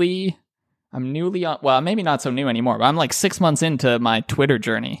newly on, well, maybe not so new anymore, but I'm like 6 months into my Twitter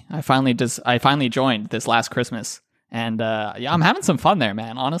journey. I finally joined this last Christmas, and I'm having some fun there,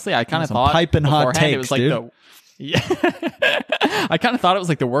 man. Honestly, I kind of thought piping hot takes, it was like dude. I kind of thought it was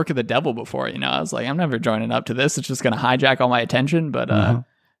like the work of the devil before, I was like, I'm never joining up to this. It's just going to hijack all my attention. But I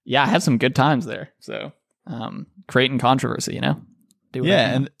had some good times there. So creating controversy, and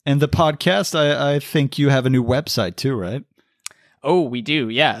the podcast, I think you have a new website too, right? Oh, we do.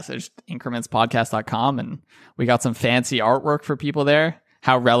 Yeah. So just incrementspodcast.com, and we got some fancy artwork for people there.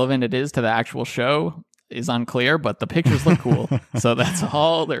 How relevant it is to the actual show is unclear, but the pictures look cool. So that's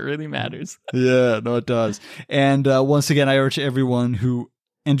all that really matters. Yeah, no, it does. And once again, I urge everyone who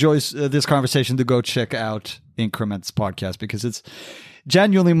enjoys this conversation to go check out Increments Podcast, because it's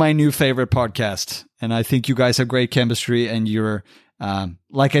genuinely my new favorite podcast. And I think you guys have great chemistry, and you're,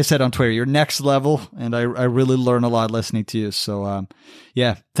 like I said on Twitter, you're next level. And I really learn a lot listening to you. So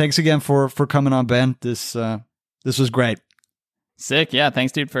thanks again for coming on, Ben. This was great. Sick. Yeah.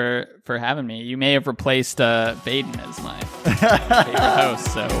 Thanks, dude, for having me. You may have replaced Baden as my favorite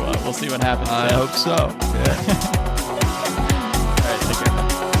host, so we'll see what happens. I hope so. Yeah.